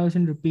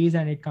 10,000 rupees,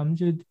 and it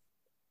comes with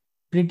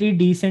pretty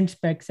decent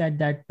specs at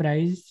that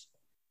price.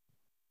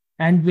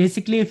 And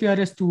basically, if you're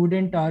a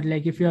student, or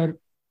like if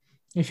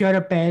you're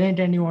a parent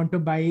and you want to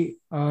buy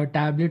a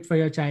tablet for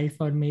your child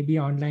for maybe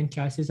online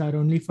classes or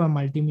only for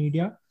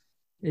multimedia,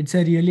 it's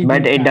a really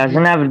But good it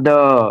doesn't tablet. have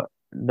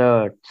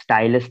the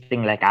stylus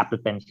thing like Apple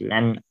Pencil,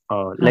 and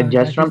like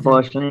just That from is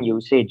right. personal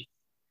usage,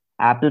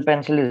 Apple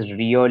Pencil is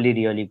really,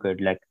 really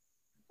good. Like,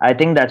 I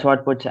think that's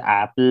what puts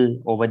Apple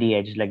over the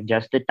edge. Like,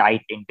 just the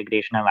tight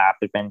integration of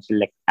Apple Pencil.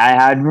 Like, I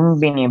hadn't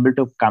been able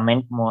to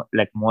comment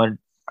more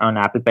on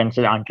Apple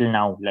Pencil until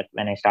now. Like,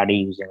 when I started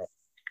using it,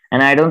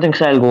 and I don't think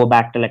so. I'll go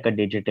back to like a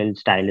digital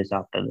stylus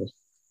after this,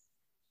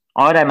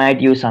 or I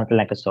might use something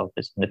like a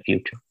Surface in the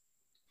future.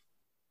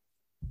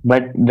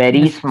 But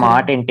very Yes.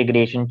 smart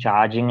integration,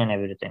 charging, and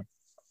everything.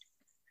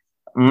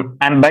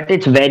 And but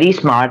it's very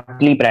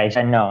smartly priced,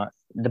 and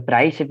the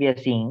price, if you're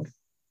seeing,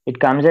 it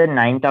comes at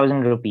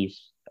 9,000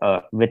 rupees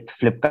with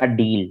Flipkart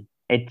deal.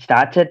 It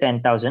starts at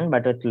 10,000,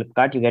 but with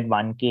Flipkart you get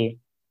 1K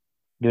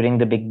during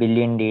the big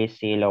billion days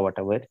sale or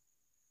whatever.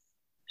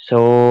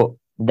 So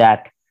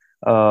that,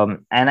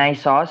 and I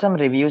saw some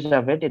reviews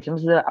of it. It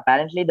seems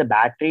apparently the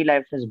battery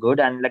life is good,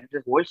 and like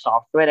the whole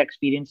software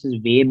experience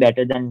is way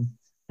better than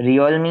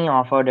Realme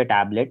offered a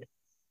tablet.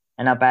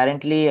 And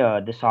apparently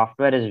the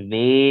software is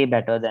way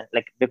better than,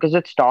 like, because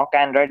it's stock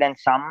Android, and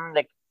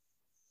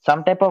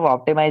some type of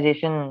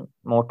optimization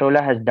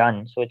Motorola has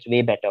done, so it's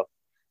way better.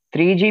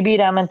 3 GB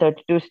RAM and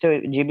 32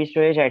 GB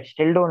storage, I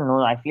still don't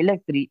know. I feel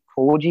like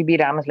 4 GB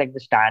RAM is like the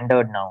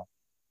standard now,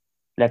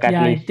 like at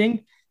Yeah, I least.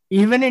 think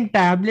even in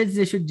tablets,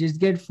 they should just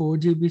get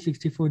 4 GB,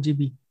 64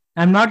 GB.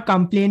 I'm not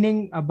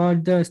complaining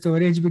about the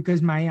storage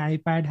because my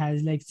iPad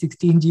has like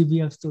 16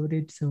 GB of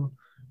storage. So,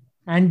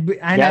 and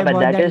Yeah, I but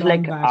bought that that is long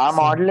like back. our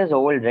So, model is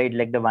old, right?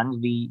 Like the ones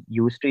we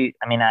used to.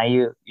 I mean,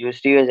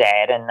 used to use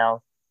Air, and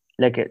now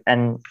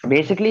and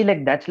basically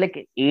like that's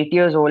like 8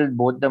 years old.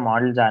 Both the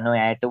models are now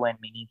Air 2 and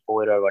Mini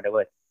 4 or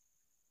whatever.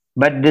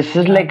 But this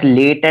is yeah, like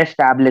latest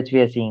tablets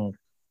we are seeing.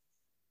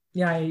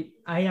 yeah,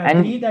 I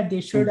agree And that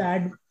they should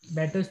add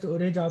better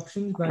storage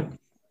options. But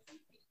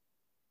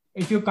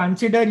if you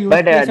consider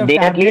use case of they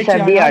at least tablets,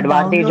 have you're the not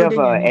advantage of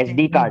downloading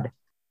SD anything. card.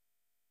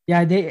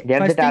 Yeah, they They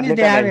have the first thing is tablet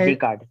they of have SD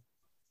card.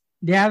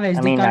 they have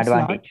I SD mean, card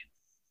slot. advantage.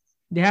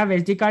 They have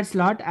SD card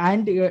slot,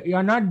 and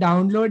you're not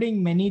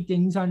downloading many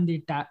things on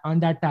on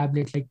that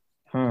tablet. Like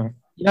Hmm.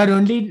 you're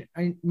only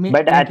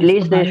But like at if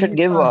you're least they buying should it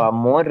give for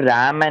more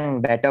RAM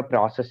and better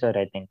processor,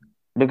 I think,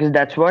 because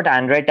that's what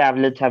Android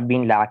tablets have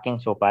been lacking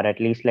so far, at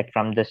least like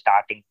from the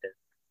starting.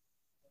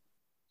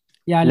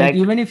 yeah, like Like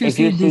even if you if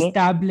you see this see,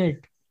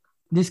 tablet,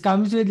 this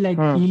comes with like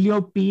hmm,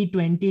 Helio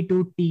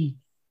P22T.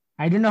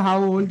 I don't know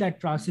how old that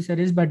processor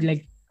is, but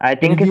like I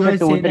think it's a reviewers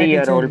two, say three that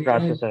year old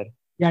processor.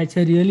 yeah, it's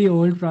a really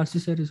old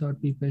processor is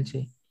what people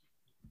say.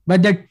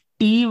 But the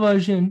T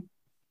version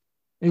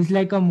is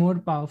like a more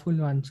powerful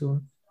one.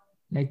 So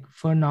like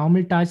for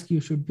normal task, you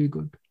should be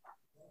good.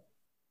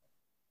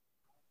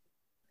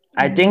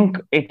 I think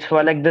Mm, it's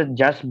for like the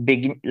just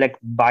big like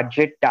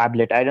budget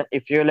tablet. I don't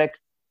if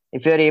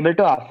you're able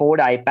to afford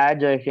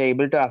iPads, or if you're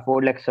able to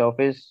afford like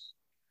Surface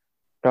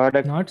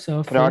product not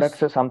products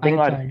Surface, or something,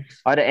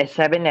 iPads. or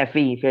S7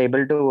 FE, if you're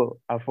able to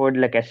afford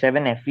like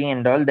S7 FE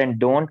and all, then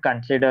don't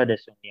consider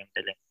this only. I'm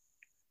telling.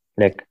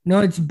 Like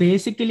No, it's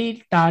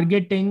basically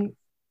targeting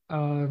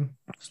uh,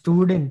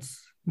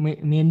 students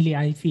mainly.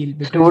 I feel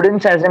because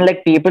students, as in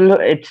like people,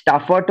 it's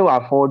tougher to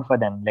afford for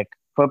them. Like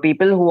for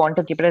people who want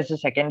to keep it as a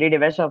secondary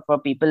device, or for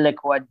people like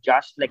who are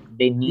just like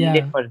they need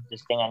it yeah, for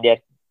this thing,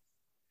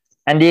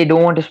 and they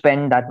don't want to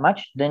spend that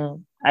much,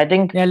 then I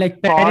think Yeah,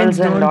 like calls parents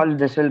and don't. all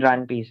this will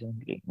run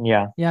peacefully.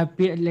 Yeah. Yeah,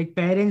 like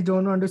parents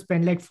don't want to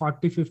spend like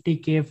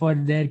 40-50K for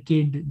their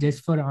kid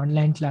just for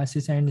online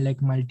classes and like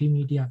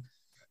multimedia.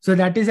 So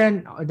that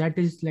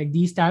is like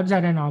these tabs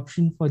are an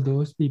option for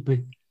those people.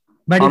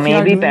 But Or if you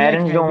are maybe doing like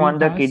parents don't heavy want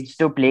the kids tasks,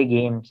 to play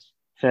games,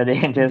 so they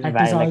just that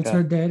buy is like also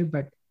a. there.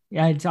 But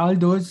yeah, it's all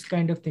those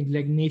kind of things,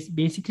 like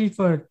basically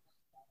for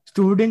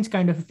students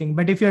kind of a thing.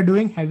 But if you're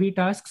doing heavy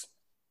tasks,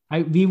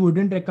 we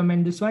wouldn't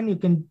recommend this one.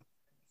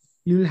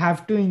 You'll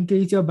have to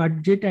increase your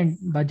budget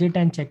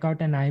and check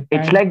out an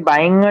It's iPad. like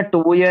buying a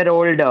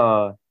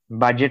 2-year-old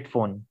budget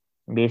phone,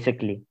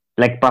 basically,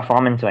 like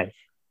performance wise.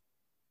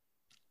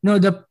 No,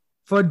 the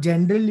for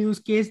general use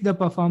case, the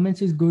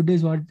performance is good,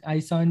 is what I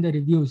saw in the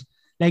reviews.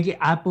 Like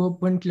app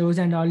open, close,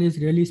 and all is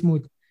really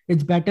smooth.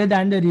 It's better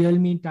than the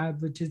Realme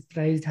tab, which is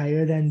priced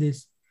higher than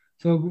this.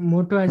 So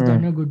Moto has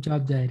done Hmm. a good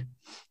job there.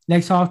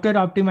 Like software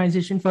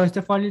optimization, first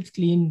of all, it's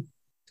clean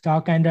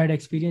stock Android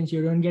experience.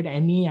 You don't get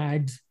any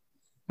ads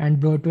and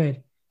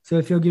bloatware. So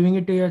if you're giving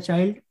it to your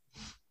child,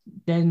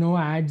 there's no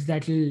ads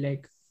that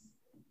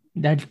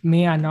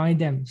may annoy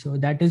them. So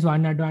that is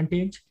one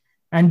advantage.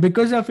 And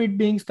because of it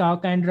being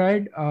stock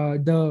Android,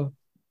 the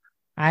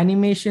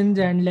animations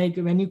and like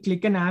when you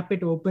click an app,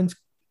 it opens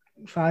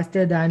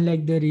faster than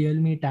like the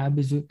Realme tab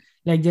is,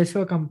 like just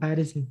for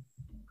comparison.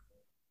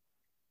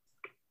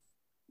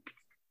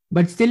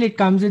 But still, it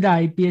comes with the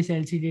IPS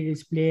LCD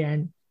display,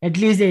 and at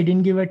least they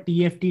didn't give a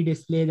TFT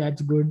display.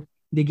 That's good.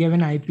 They gave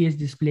an IPS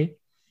display.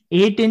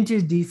 8 inch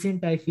is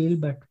decent, I feel,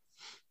 but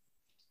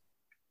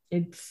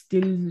it's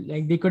still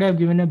like they could have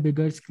given a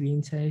bigger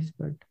screen size,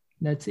 but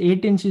that's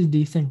 8 inch is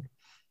decent.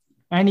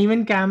 And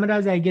even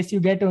cameras, I guess you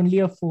get only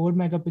a 4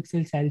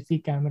 megapixel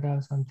selfie camera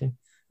or something,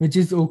 which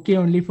is okay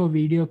only for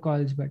video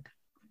calls, but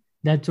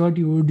that's what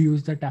you would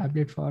use the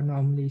tablet for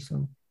normally.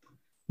 So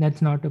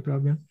that's not a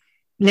problem.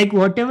 Like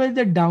whatever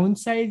the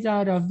downsides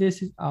are of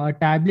this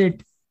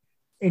tablet,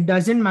 it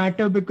doesn't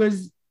matter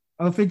because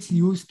of its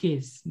use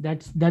case.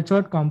 That's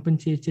what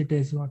compensates it,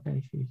 is what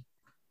I feel.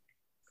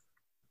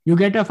 You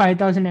get a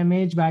 5000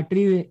 mAh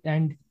battery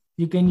and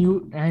you can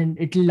use, and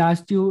it will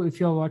last you if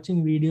you're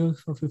watching videos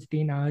for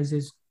 15 hours,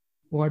 is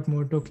what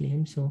Moto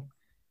claims. So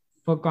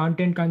for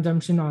content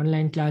consumption,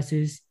 online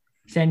classes,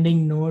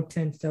 sending notes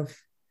and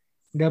stuff,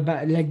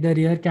 like the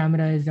rear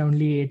camera is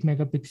only 8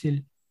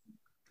 megapixel.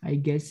 I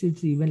guess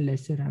it's even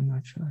lesser, I'm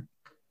not sure.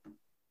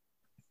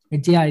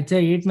 It's a 8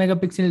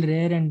 megapixel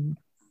rear and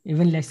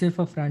even lesser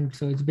for front.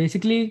 So it's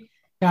basically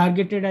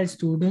targeted at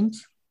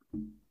students,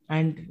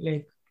 and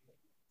like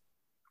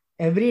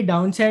every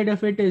downside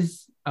of it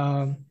is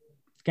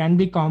can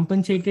be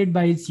compensated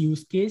by its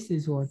use case,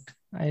 is what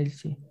I'll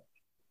say.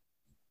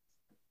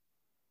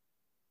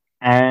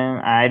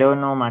 And I don't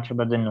know much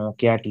about the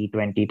Nokia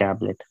T20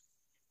 tablet.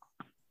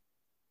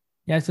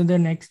 Yeah, so the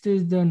next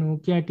is the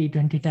Nokia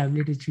T20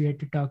 tablet, which we had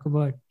to talk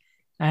about.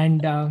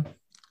 And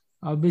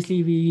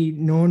obviously, we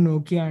know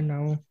Nokia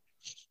now,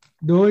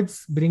 though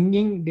it's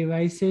bringing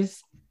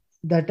devices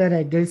that are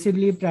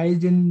aggressively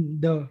priced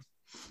in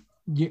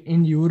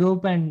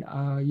Europe and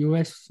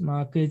US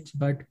markets,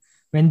 but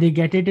when they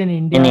get it in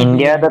In India, they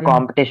India, I the don't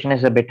competition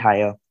is a bit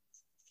higher.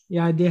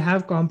 yeah, they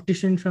have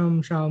competition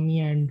from Xiaomi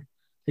and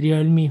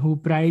Realme, who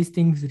price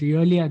things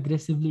really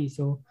aggressively.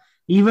 So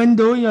even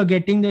though you're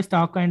getting the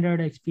stock Android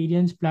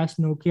experience, plus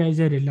Nokia is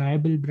a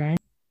reliable brand,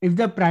 if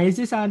the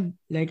prices are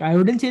like, I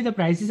wouldn't say the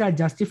prices are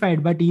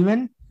justified, but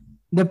even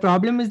the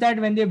problem is that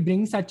when they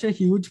bring such a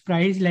huge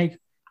price, like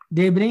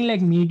they bring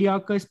like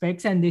mediocre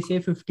specs and they say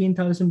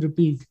 15,000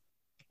 rupees.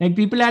 Like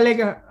people are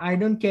like, I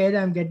don't care,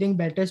 I'm getting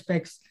better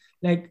specs.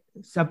 Like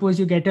suppose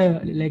you get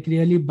a like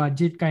really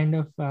budget kind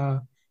of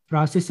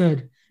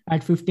processor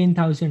at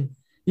 15,000.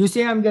 You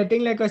say I'm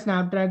getting like a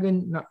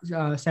Snapdragon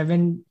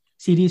 7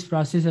 series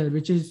processor,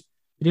 which is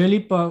really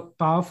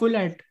powerful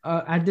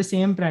at the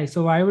same price.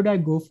 So why would I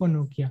go for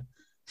Nokia?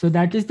 So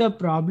that is the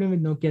problem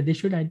with Nokia. They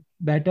should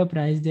better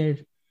price their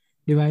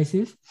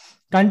devices.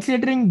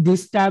 Considering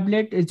this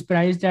tablet, it's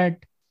priced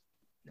at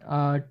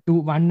to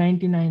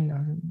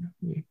 199.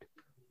 Wait,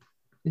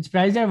 it's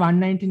priced at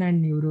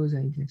 199 euros,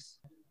 I guess.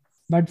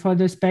 But for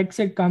the specs,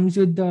 it comes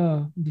with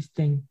the this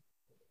thing,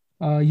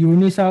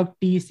 Unisoc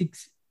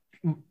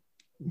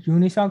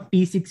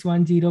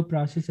T610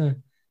 processor.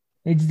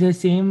 It's the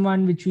same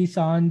one which we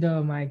saw on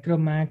the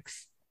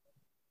Micromax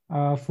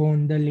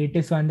phone, the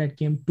latest one that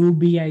came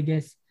 2B, I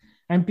guess.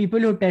 And people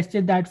who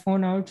tested that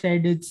phone out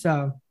said it's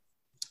a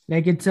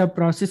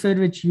processor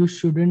which you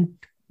shouldn't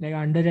like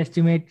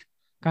underestimate.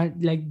 Can't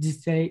like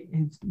just say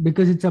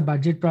because it's a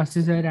budget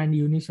processor and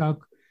Unisoc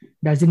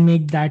doesn't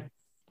make that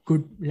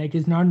good. Like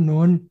it's not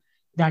known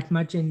that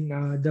much in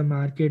the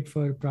market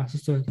for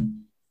processors.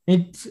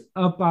 It's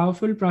a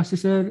powerful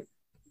processor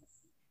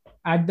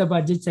at the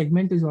budget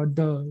segment, is what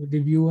the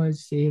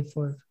reviewers say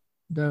for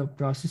the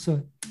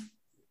processor.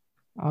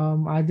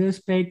 Other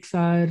specs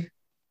are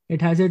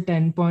it has a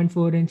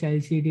 10.4-inch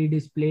LCD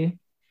display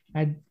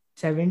at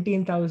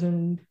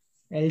 17,000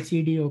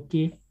 LCD.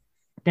 Okay,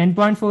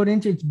 10.4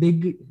 inch, it's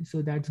big,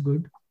 so that's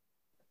good.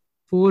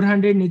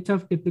 400 nits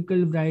of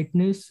typical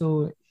brightness.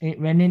 So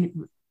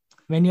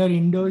when you're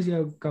indoors,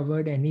 you're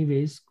covered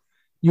anyways.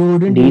 You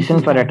wouldn't use Decent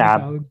this for a tablet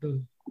tab.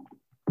 outdoors.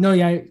 No,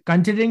 yeah,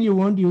 considering you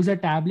won't use a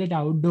tablet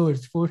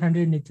outdoors,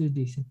 400 nits is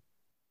decent.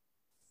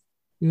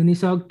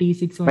 Unisoc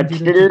But T610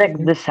 still, like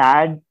chipset. the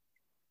sad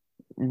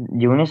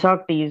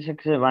Unisoc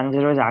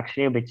T610 is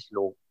actually a bit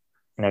slow.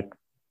 Like,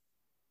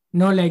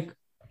 No, like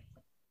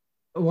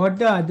what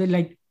the other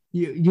like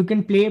you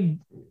can play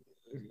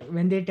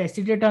when they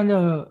tested it on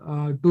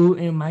the two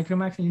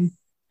Micromax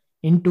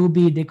in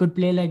 2B, they could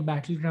play like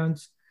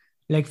Battlegrounds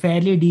like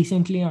fairly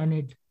decently on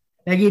it.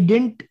 Like it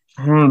didn't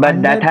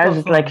but that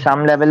has like underperform.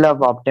 some level of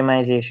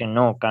optimization.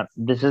 No,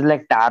 this is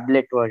like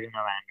tablet version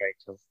of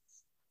Android.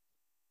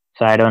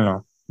 So I don't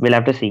know. We'll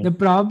have to see. The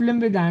problem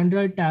with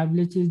Android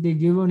tablets is they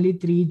give only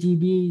 3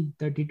 GB,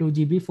 32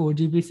 GB, 4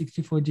 GB,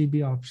 64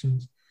 GB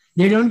options.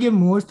 They don't give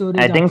more storage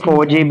I think options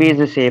 4 GB than is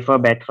a safer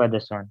bet for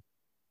this one.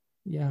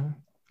 yeah.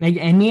 Like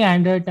any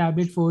Android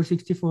tablet,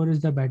 464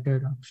 is the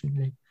better option.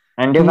 Like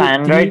And if two,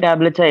 Android three.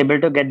 tablets are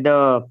able to get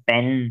the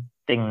pen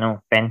thing,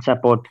 no, pen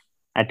support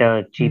at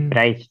a cheap Hmm.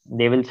 price,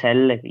 they will sell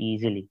like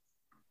easily.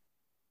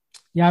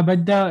 Yeah,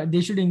 but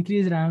they should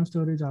increase RAM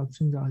storage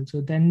options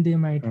also. Then they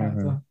might have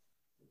Hmm. a.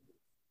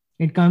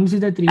 It comes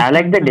with a I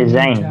like the 3.5 mm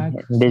design. jack.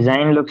 So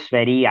Design looks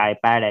very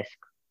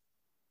iPad-esque,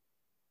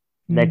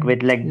 like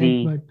with like like,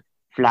 the but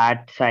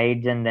flat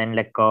sides and then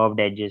like curved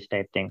edges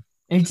type thing.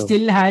 it So,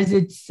 still has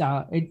its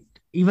it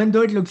even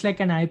though it looks like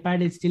an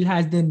iPad, it still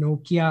has the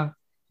Nokia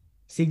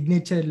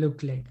signature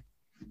look. Like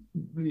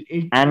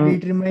it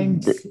and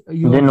reminds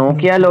you the of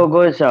Nokia Nokia.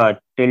 logo is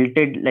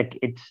tilted, like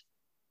it's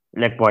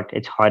like what?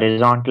 It's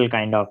horizontal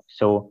kind of.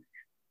 So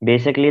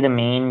basically, the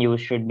main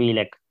use should be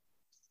like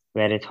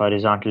where it's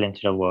horizontal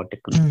instead of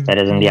vertical.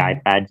 Whereas in the Yeah,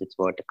 iPads, it's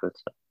vertical.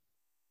 So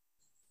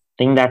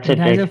I think that's it it,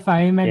 has a right?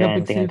 5 Yeah,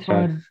 anything megapixel else to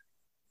add? for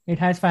it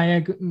has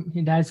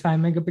 5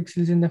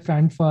 megapixels in the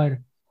front for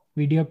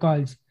video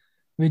calls,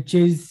 which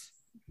is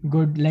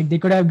good. Like they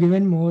could have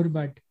given more,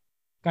 but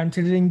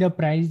considering the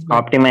price,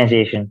 but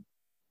Optimization.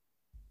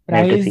 We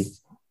have to see. price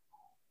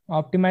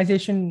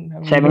optimization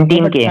we don't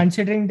know, but 17K.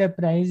 considering the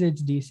price,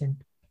 it's decent.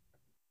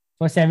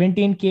 For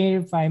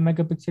 17K, 5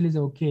 megapixel is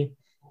okay.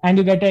 And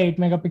you get a 8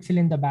 megapixel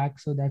in the back,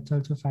 so that's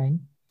also fine.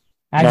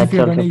 As if That's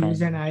you're going also to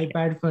use an fine.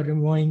 iPad for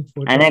removing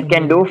And photos it from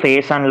can the. do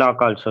face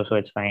unlock also, so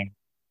it's fine.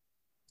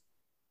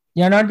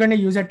 You're not going to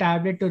use a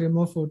tablet to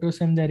remove photos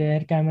from the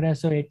rear camera,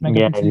 so 8 Yeah,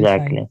 megapixel is fine.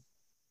 exactly.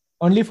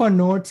 Only for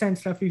notes and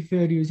stuff, if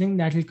you're using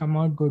that, will come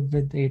out good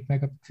with 8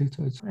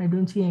 megapixels. So I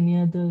don't see any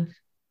other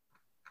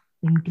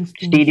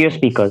interesting Stereo specs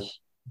speakers.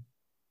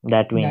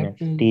 That we that know.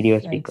 Stereo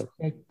is speakers.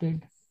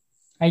 expected.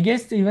 I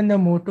guess even the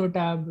Moto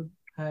Tab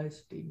has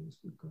stereo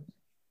speakers.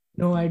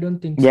 No, I don't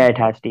think Yeah, so. it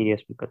has stereo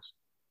speakers.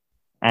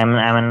 I'm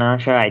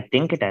not sure. I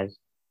think it has.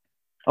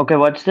 Okay,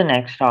 what's the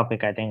next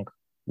topic? I think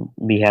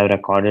we have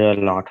recorded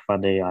a lot for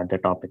the other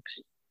topics.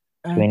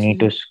 So we need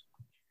to. Actually,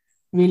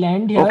 we'll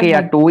end here, Okay,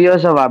 yeah, but 2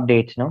 years of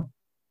updates, no?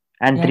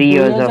 And yeah, 3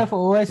 years 2 years of of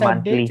OS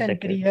monthly updates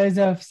and three security. years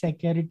of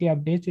security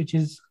updates, which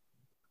is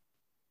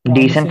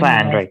Decent for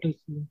promising. We'll have Android, to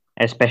see.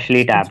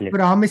 especially It's tablets.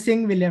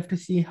 promising. We'll have to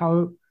see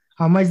how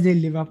much they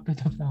live up to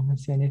the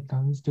promise when it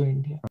comes to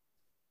India.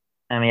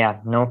 I mean, yeah,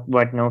 no,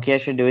 what Nokia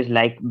should do is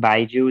like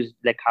Byju's,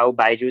 like how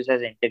Byju's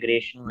has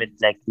integration with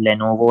like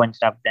Lenovo and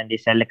stuff, then they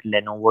sell like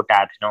Lenovo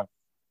tabs, no?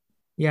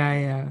 Yeah,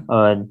 yeah,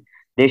 Uh,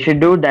 they should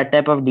do that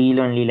type of deal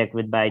only, like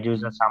with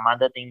Byju's or some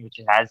other thing which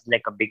has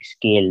like a big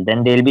scale.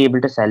 Then they'll be able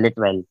to sell it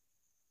well.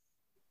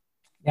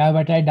 yeah.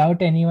 But I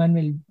doubt anyone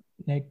will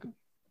like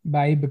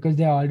buy because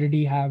they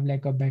already have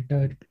like a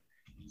better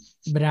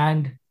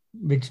brand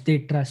which they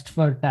trust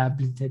for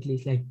tablets at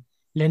least. Like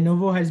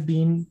Lenovo has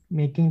been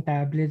making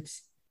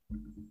tablets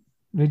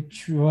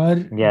which were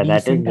Yeah, that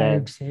is decent, I there.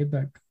 would say,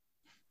 but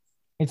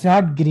it's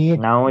not great.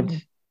 Now it's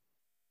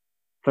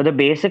for the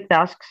basic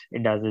tasks,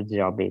 it does its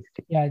job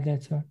basically. Yeah,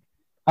 that's what.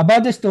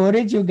 About the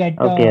storage, you get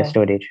Okay,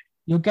 storage.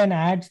 you can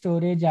add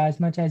storage as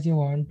much as you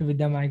want with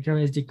the micro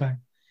SD card.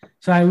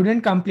 So I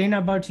wouldn't complain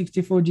about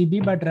 64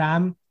 GB, but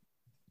RAM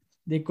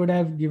they could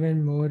have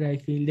given more. I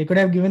feel they could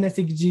have given a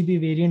 6 GB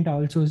variant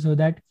also, so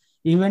that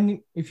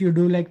even if you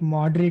do like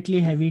moderately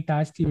heavy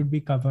tasks, you would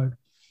be covered.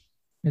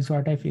 Is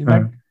what I feel.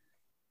 But Hmm.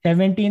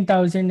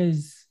 17,000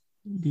 is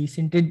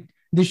decent.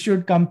 This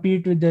should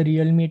compete with the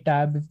Realme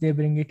Tab if they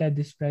bring it at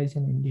this price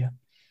in India.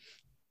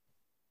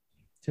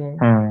 So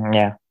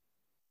Yeah.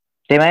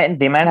 They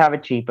might have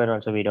it cheaper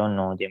also. We don't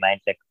know. They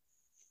might like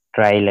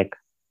try like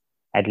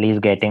at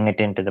least getting it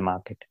into the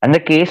market. And the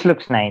case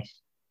looks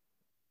nice.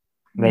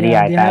 Very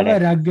yeah, they have a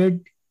iPad-esque.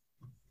 rugged.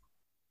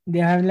 They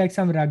have like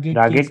some rugged case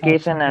Rugged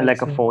case and options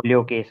like a also.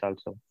 folio case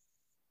also.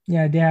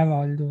 Yeah, they have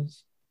all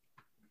those.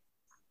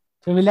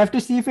 So we'll have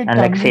to see if it And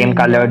like comes in same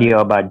colored India.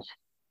 earbuds.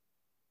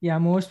 Yeah,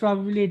 most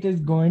probably it is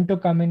going to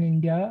come in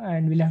India,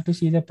 and we'll have to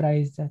see the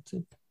price. That's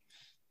it.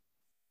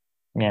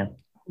 Yeah.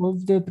 Hope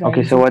they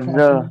Okay, price so it what's the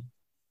properly.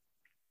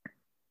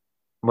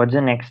 what's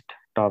the next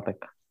topic?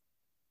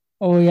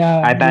 Oh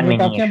yeah, we iPad were mini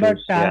talking about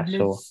issues. Yeah, so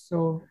tablets.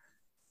 So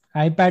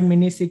iPad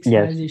Mini 6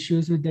 yes. has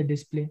issues with the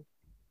display.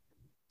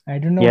 I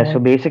don't know Yeah, so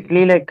what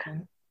basically, you like,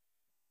 can.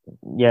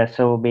 yeah,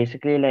 so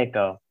basically, like,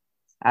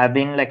 I've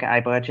been like,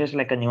 I purchased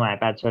like a new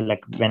iPad. So,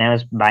 like, when I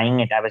was buying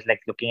it, I was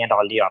like looking at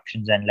all the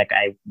options, and like,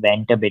 I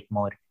went a bit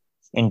more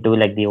into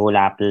like the whole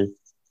Apple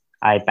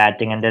iPad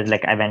thing. And there's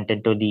like, I went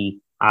into the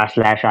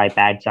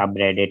r/iPad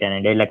subreddit, and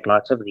I did like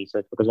lots of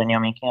research, because when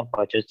you're making a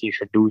purchase, you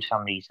should do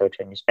some research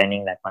when you're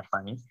spending that much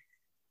money.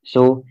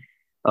 So,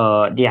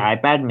 the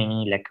iPad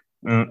Mini, like,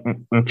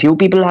 few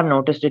people have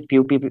noticed it.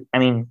 Few people, I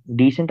mean,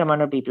 decent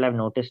amount of people have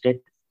noticed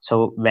it.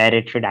 So, where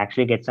it should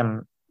actually get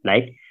some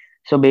light.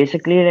 So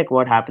basically, like,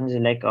 what happens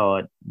is like,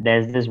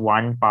 there's this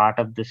one part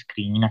of the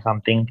screen or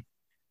something,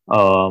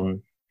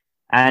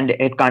 and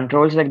it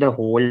controls like the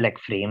whole like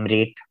frame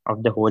rate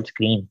of the whole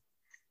screen.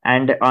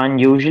 And on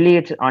usually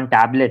it's on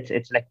tablets,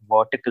 it's like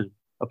vertical.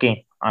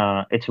 Okay,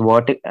 it's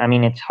vertical. I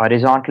mean, it's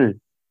horizontal.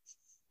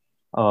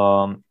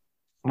 Um,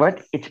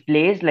 but it's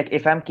placed like,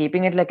 if I'm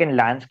keeping it like in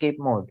landscape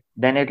mode,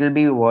 then it will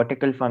be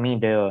vertical for me.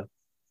 The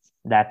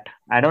that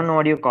I don't know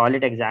what you call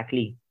it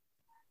exactly.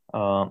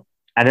 Uh,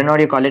 I don't know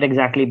what you call it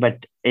exactly,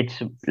 but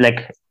it's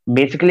like,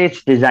 basically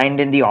it's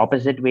designed in the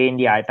opposite way in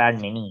the iPad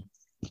Mini.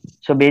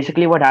 So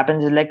basically, what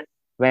happens is like,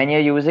 when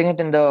you're using it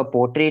in the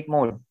portrait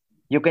mode,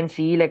 you can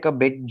see like a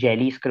bit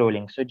jelly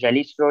scrolling. So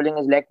jelly scrolling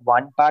is like,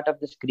 one part of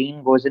the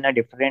screen goes in a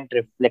different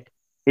like,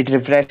 it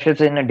refreshes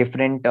in a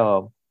different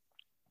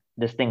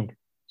this thing.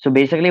 So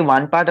basically,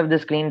 one part of the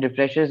screen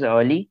refreshes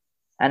early,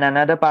 and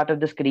another part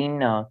of the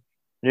screen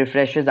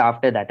refreshes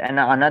after that. And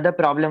another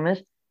problem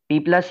is,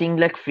 people are seeing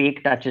like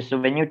fake touches. So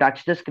when you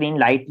touch the screen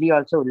lightly,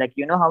 also, like,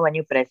 you know how when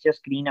you press your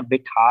screen a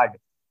bit hard,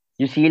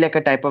 you see like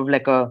a type of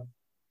like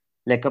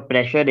a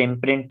pressure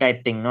imprint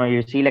type thing. No,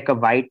 you see like a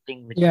white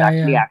thing which is Yeah,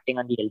 actually yeah. acting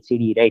on the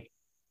LCD, right?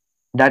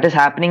 That is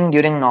happening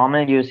during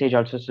normal usage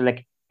also. So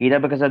like, either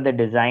because of the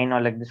design,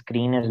 or like the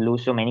screen is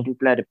loose. So many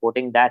people are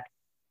reporting that.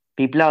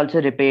 People are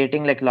also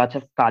reporting like lots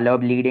of color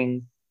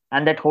bleeding,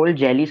 and that whole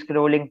jelly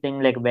scrolling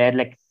thing, like, where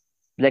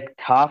like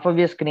half of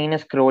your screen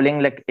is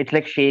scrolling, like it's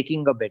like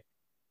shaking a bit,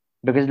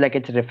 because like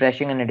it's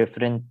refreshing in a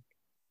different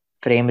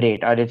frame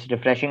rate, or it's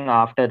refreshing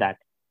after that,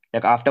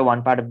 like after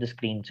one part of the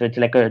screen. So it's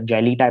like a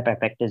jelly type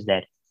effect is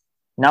there.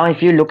 Now,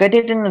 if you look at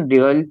it in a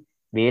real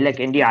way, like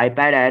in the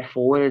iPad Air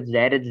 4, it's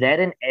there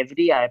in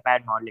every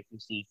iPad model, if you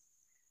see.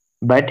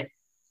 But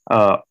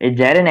it's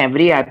there in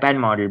every iPad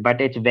model, but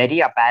it's very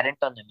apparent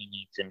on the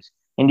mini, it seems.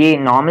 In the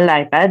normal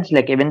iPads,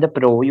 like even the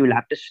Pro, you'll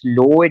have to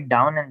slow it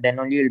down, and then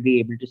only you'll be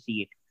able to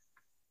see it.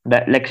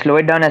 That, like, slow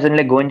it down as in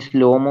like go in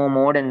slow mo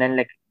mode, and then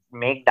like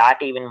make that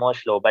even more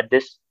slow. But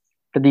this,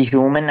 to the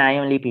human eye,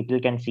 only people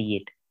can see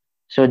it.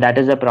 So that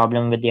is the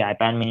problem with the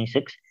iPad Mini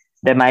 6.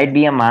 There might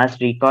be a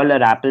mass recall,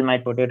 or Apple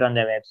might put it on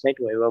their website.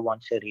 Whoever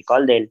wants a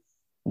recall, they'll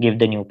give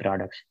the new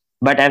products.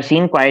 But I've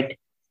seen quite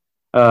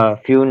a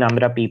few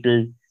number of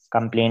people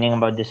complaining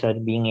about this, or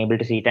being able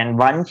to see it. And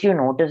once you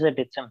notice it,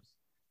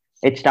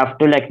 it's tough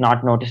to like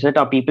not notice it,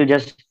 or people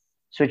just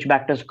switch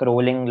back to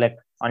scrolling like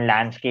on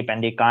landscape,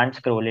 and they can't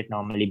scroll it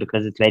normally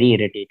because it's very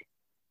irritating.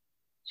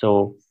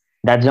 So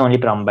that's the only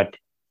problem. But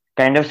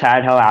kind of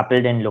sad how Apple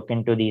didn't look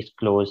into these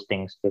closed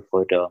things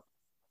before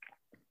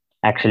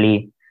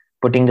actually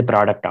putting the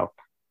product out.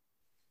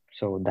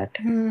 So that,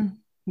 Hmm.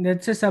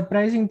 That's a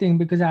surprising thing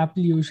because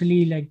Apple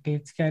usually like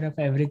takes care of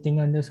everything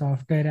on the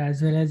software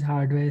as well as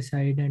hardware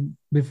side and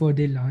before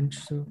they launch.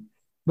 So,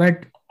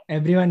 but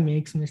everyone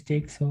makes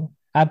mistakes. So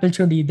Apple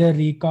should either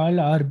recall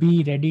or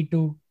be ready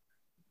to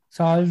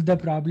solve the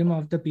problem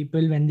of the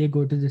people when they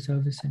go to the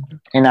service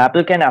center. and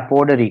Apple can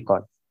afford a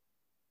recall.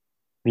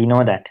 We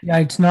know that. Yeah,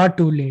 it's not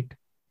too late.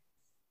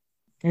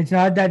 It's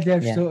not that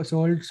they've Yeah.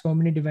 sold so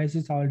many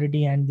devices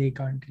already and they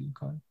can't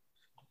recall.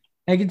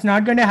 Like it's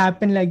not going to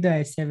happen like the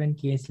S7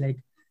 case, like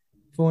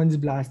phones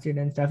blasted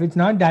and stuff. It's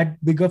not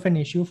that big of an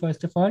issue,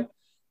 first of all,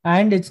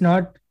 and it's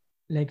not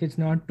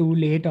too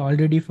late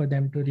already for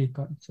them to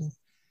recall. So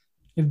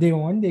if they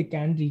want, they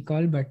can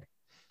recall, but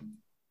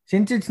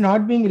since it's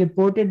not being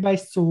reported by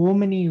so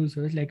many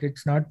users, like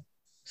it's not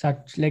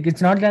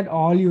that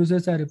all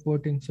users are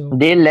reporting. So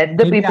They let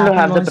the maybe people who Apple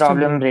have the wants to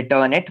problem wait.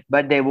 return it,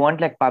 but they won't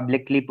like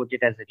publicly put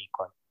it as a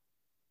recall.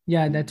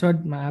 Yeah, that's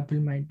what my Apple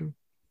might do.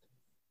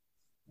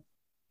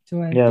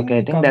 So I Yeah, think okay. I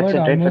we think that's covered it,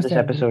 right, for almost this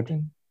episode.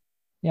 everything.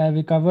 Yeah,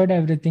 we covered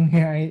everything.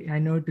 I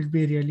know it will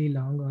be really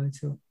long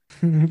also.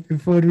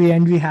 Before we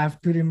end, we have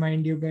to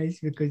remind you guys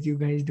because you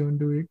guys don't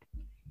do it.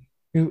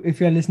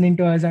 If you're listening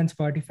to us on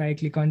Spotify,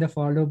 click on the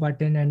follow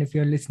button. And if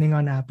you're listening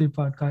on Apple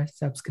Podcast,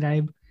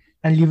 subscribe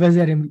and leave us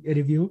a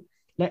review.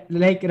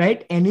 Like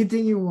write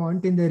anything you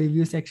want in the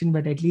review section,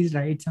 but at least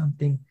write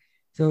something.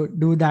 So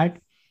do that.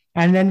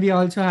 And then we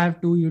also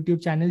have two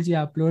YouTube channels. We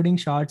are uploading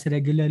shorts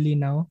regularly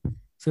now.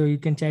 So you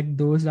can check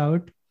those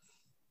out.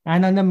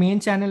 And on the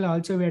main channel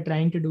also, we're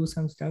trying to do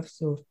some stuff.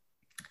 So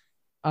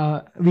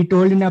we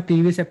told in our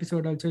previous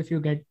episode also,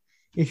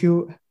 if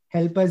you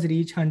help us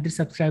reach 100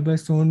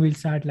 subscribers soon, we'll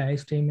start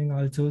live streaming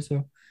also.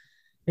 So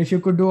if you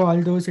could do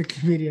all those, it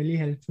will be really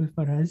helpful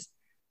for us.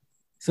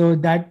 So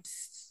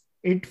that's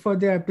it for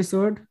the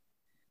episode.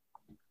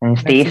 And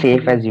stay That's it for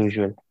safe the as episode.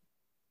 usual.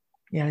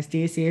 Yeah,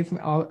 stay safe.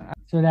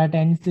 So that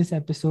ends this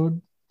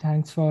episode.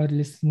 Thanks for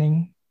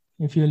listening.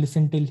 If you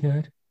listen till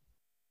here,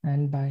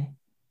 and bye.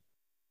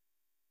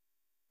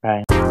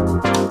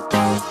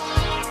 Bye.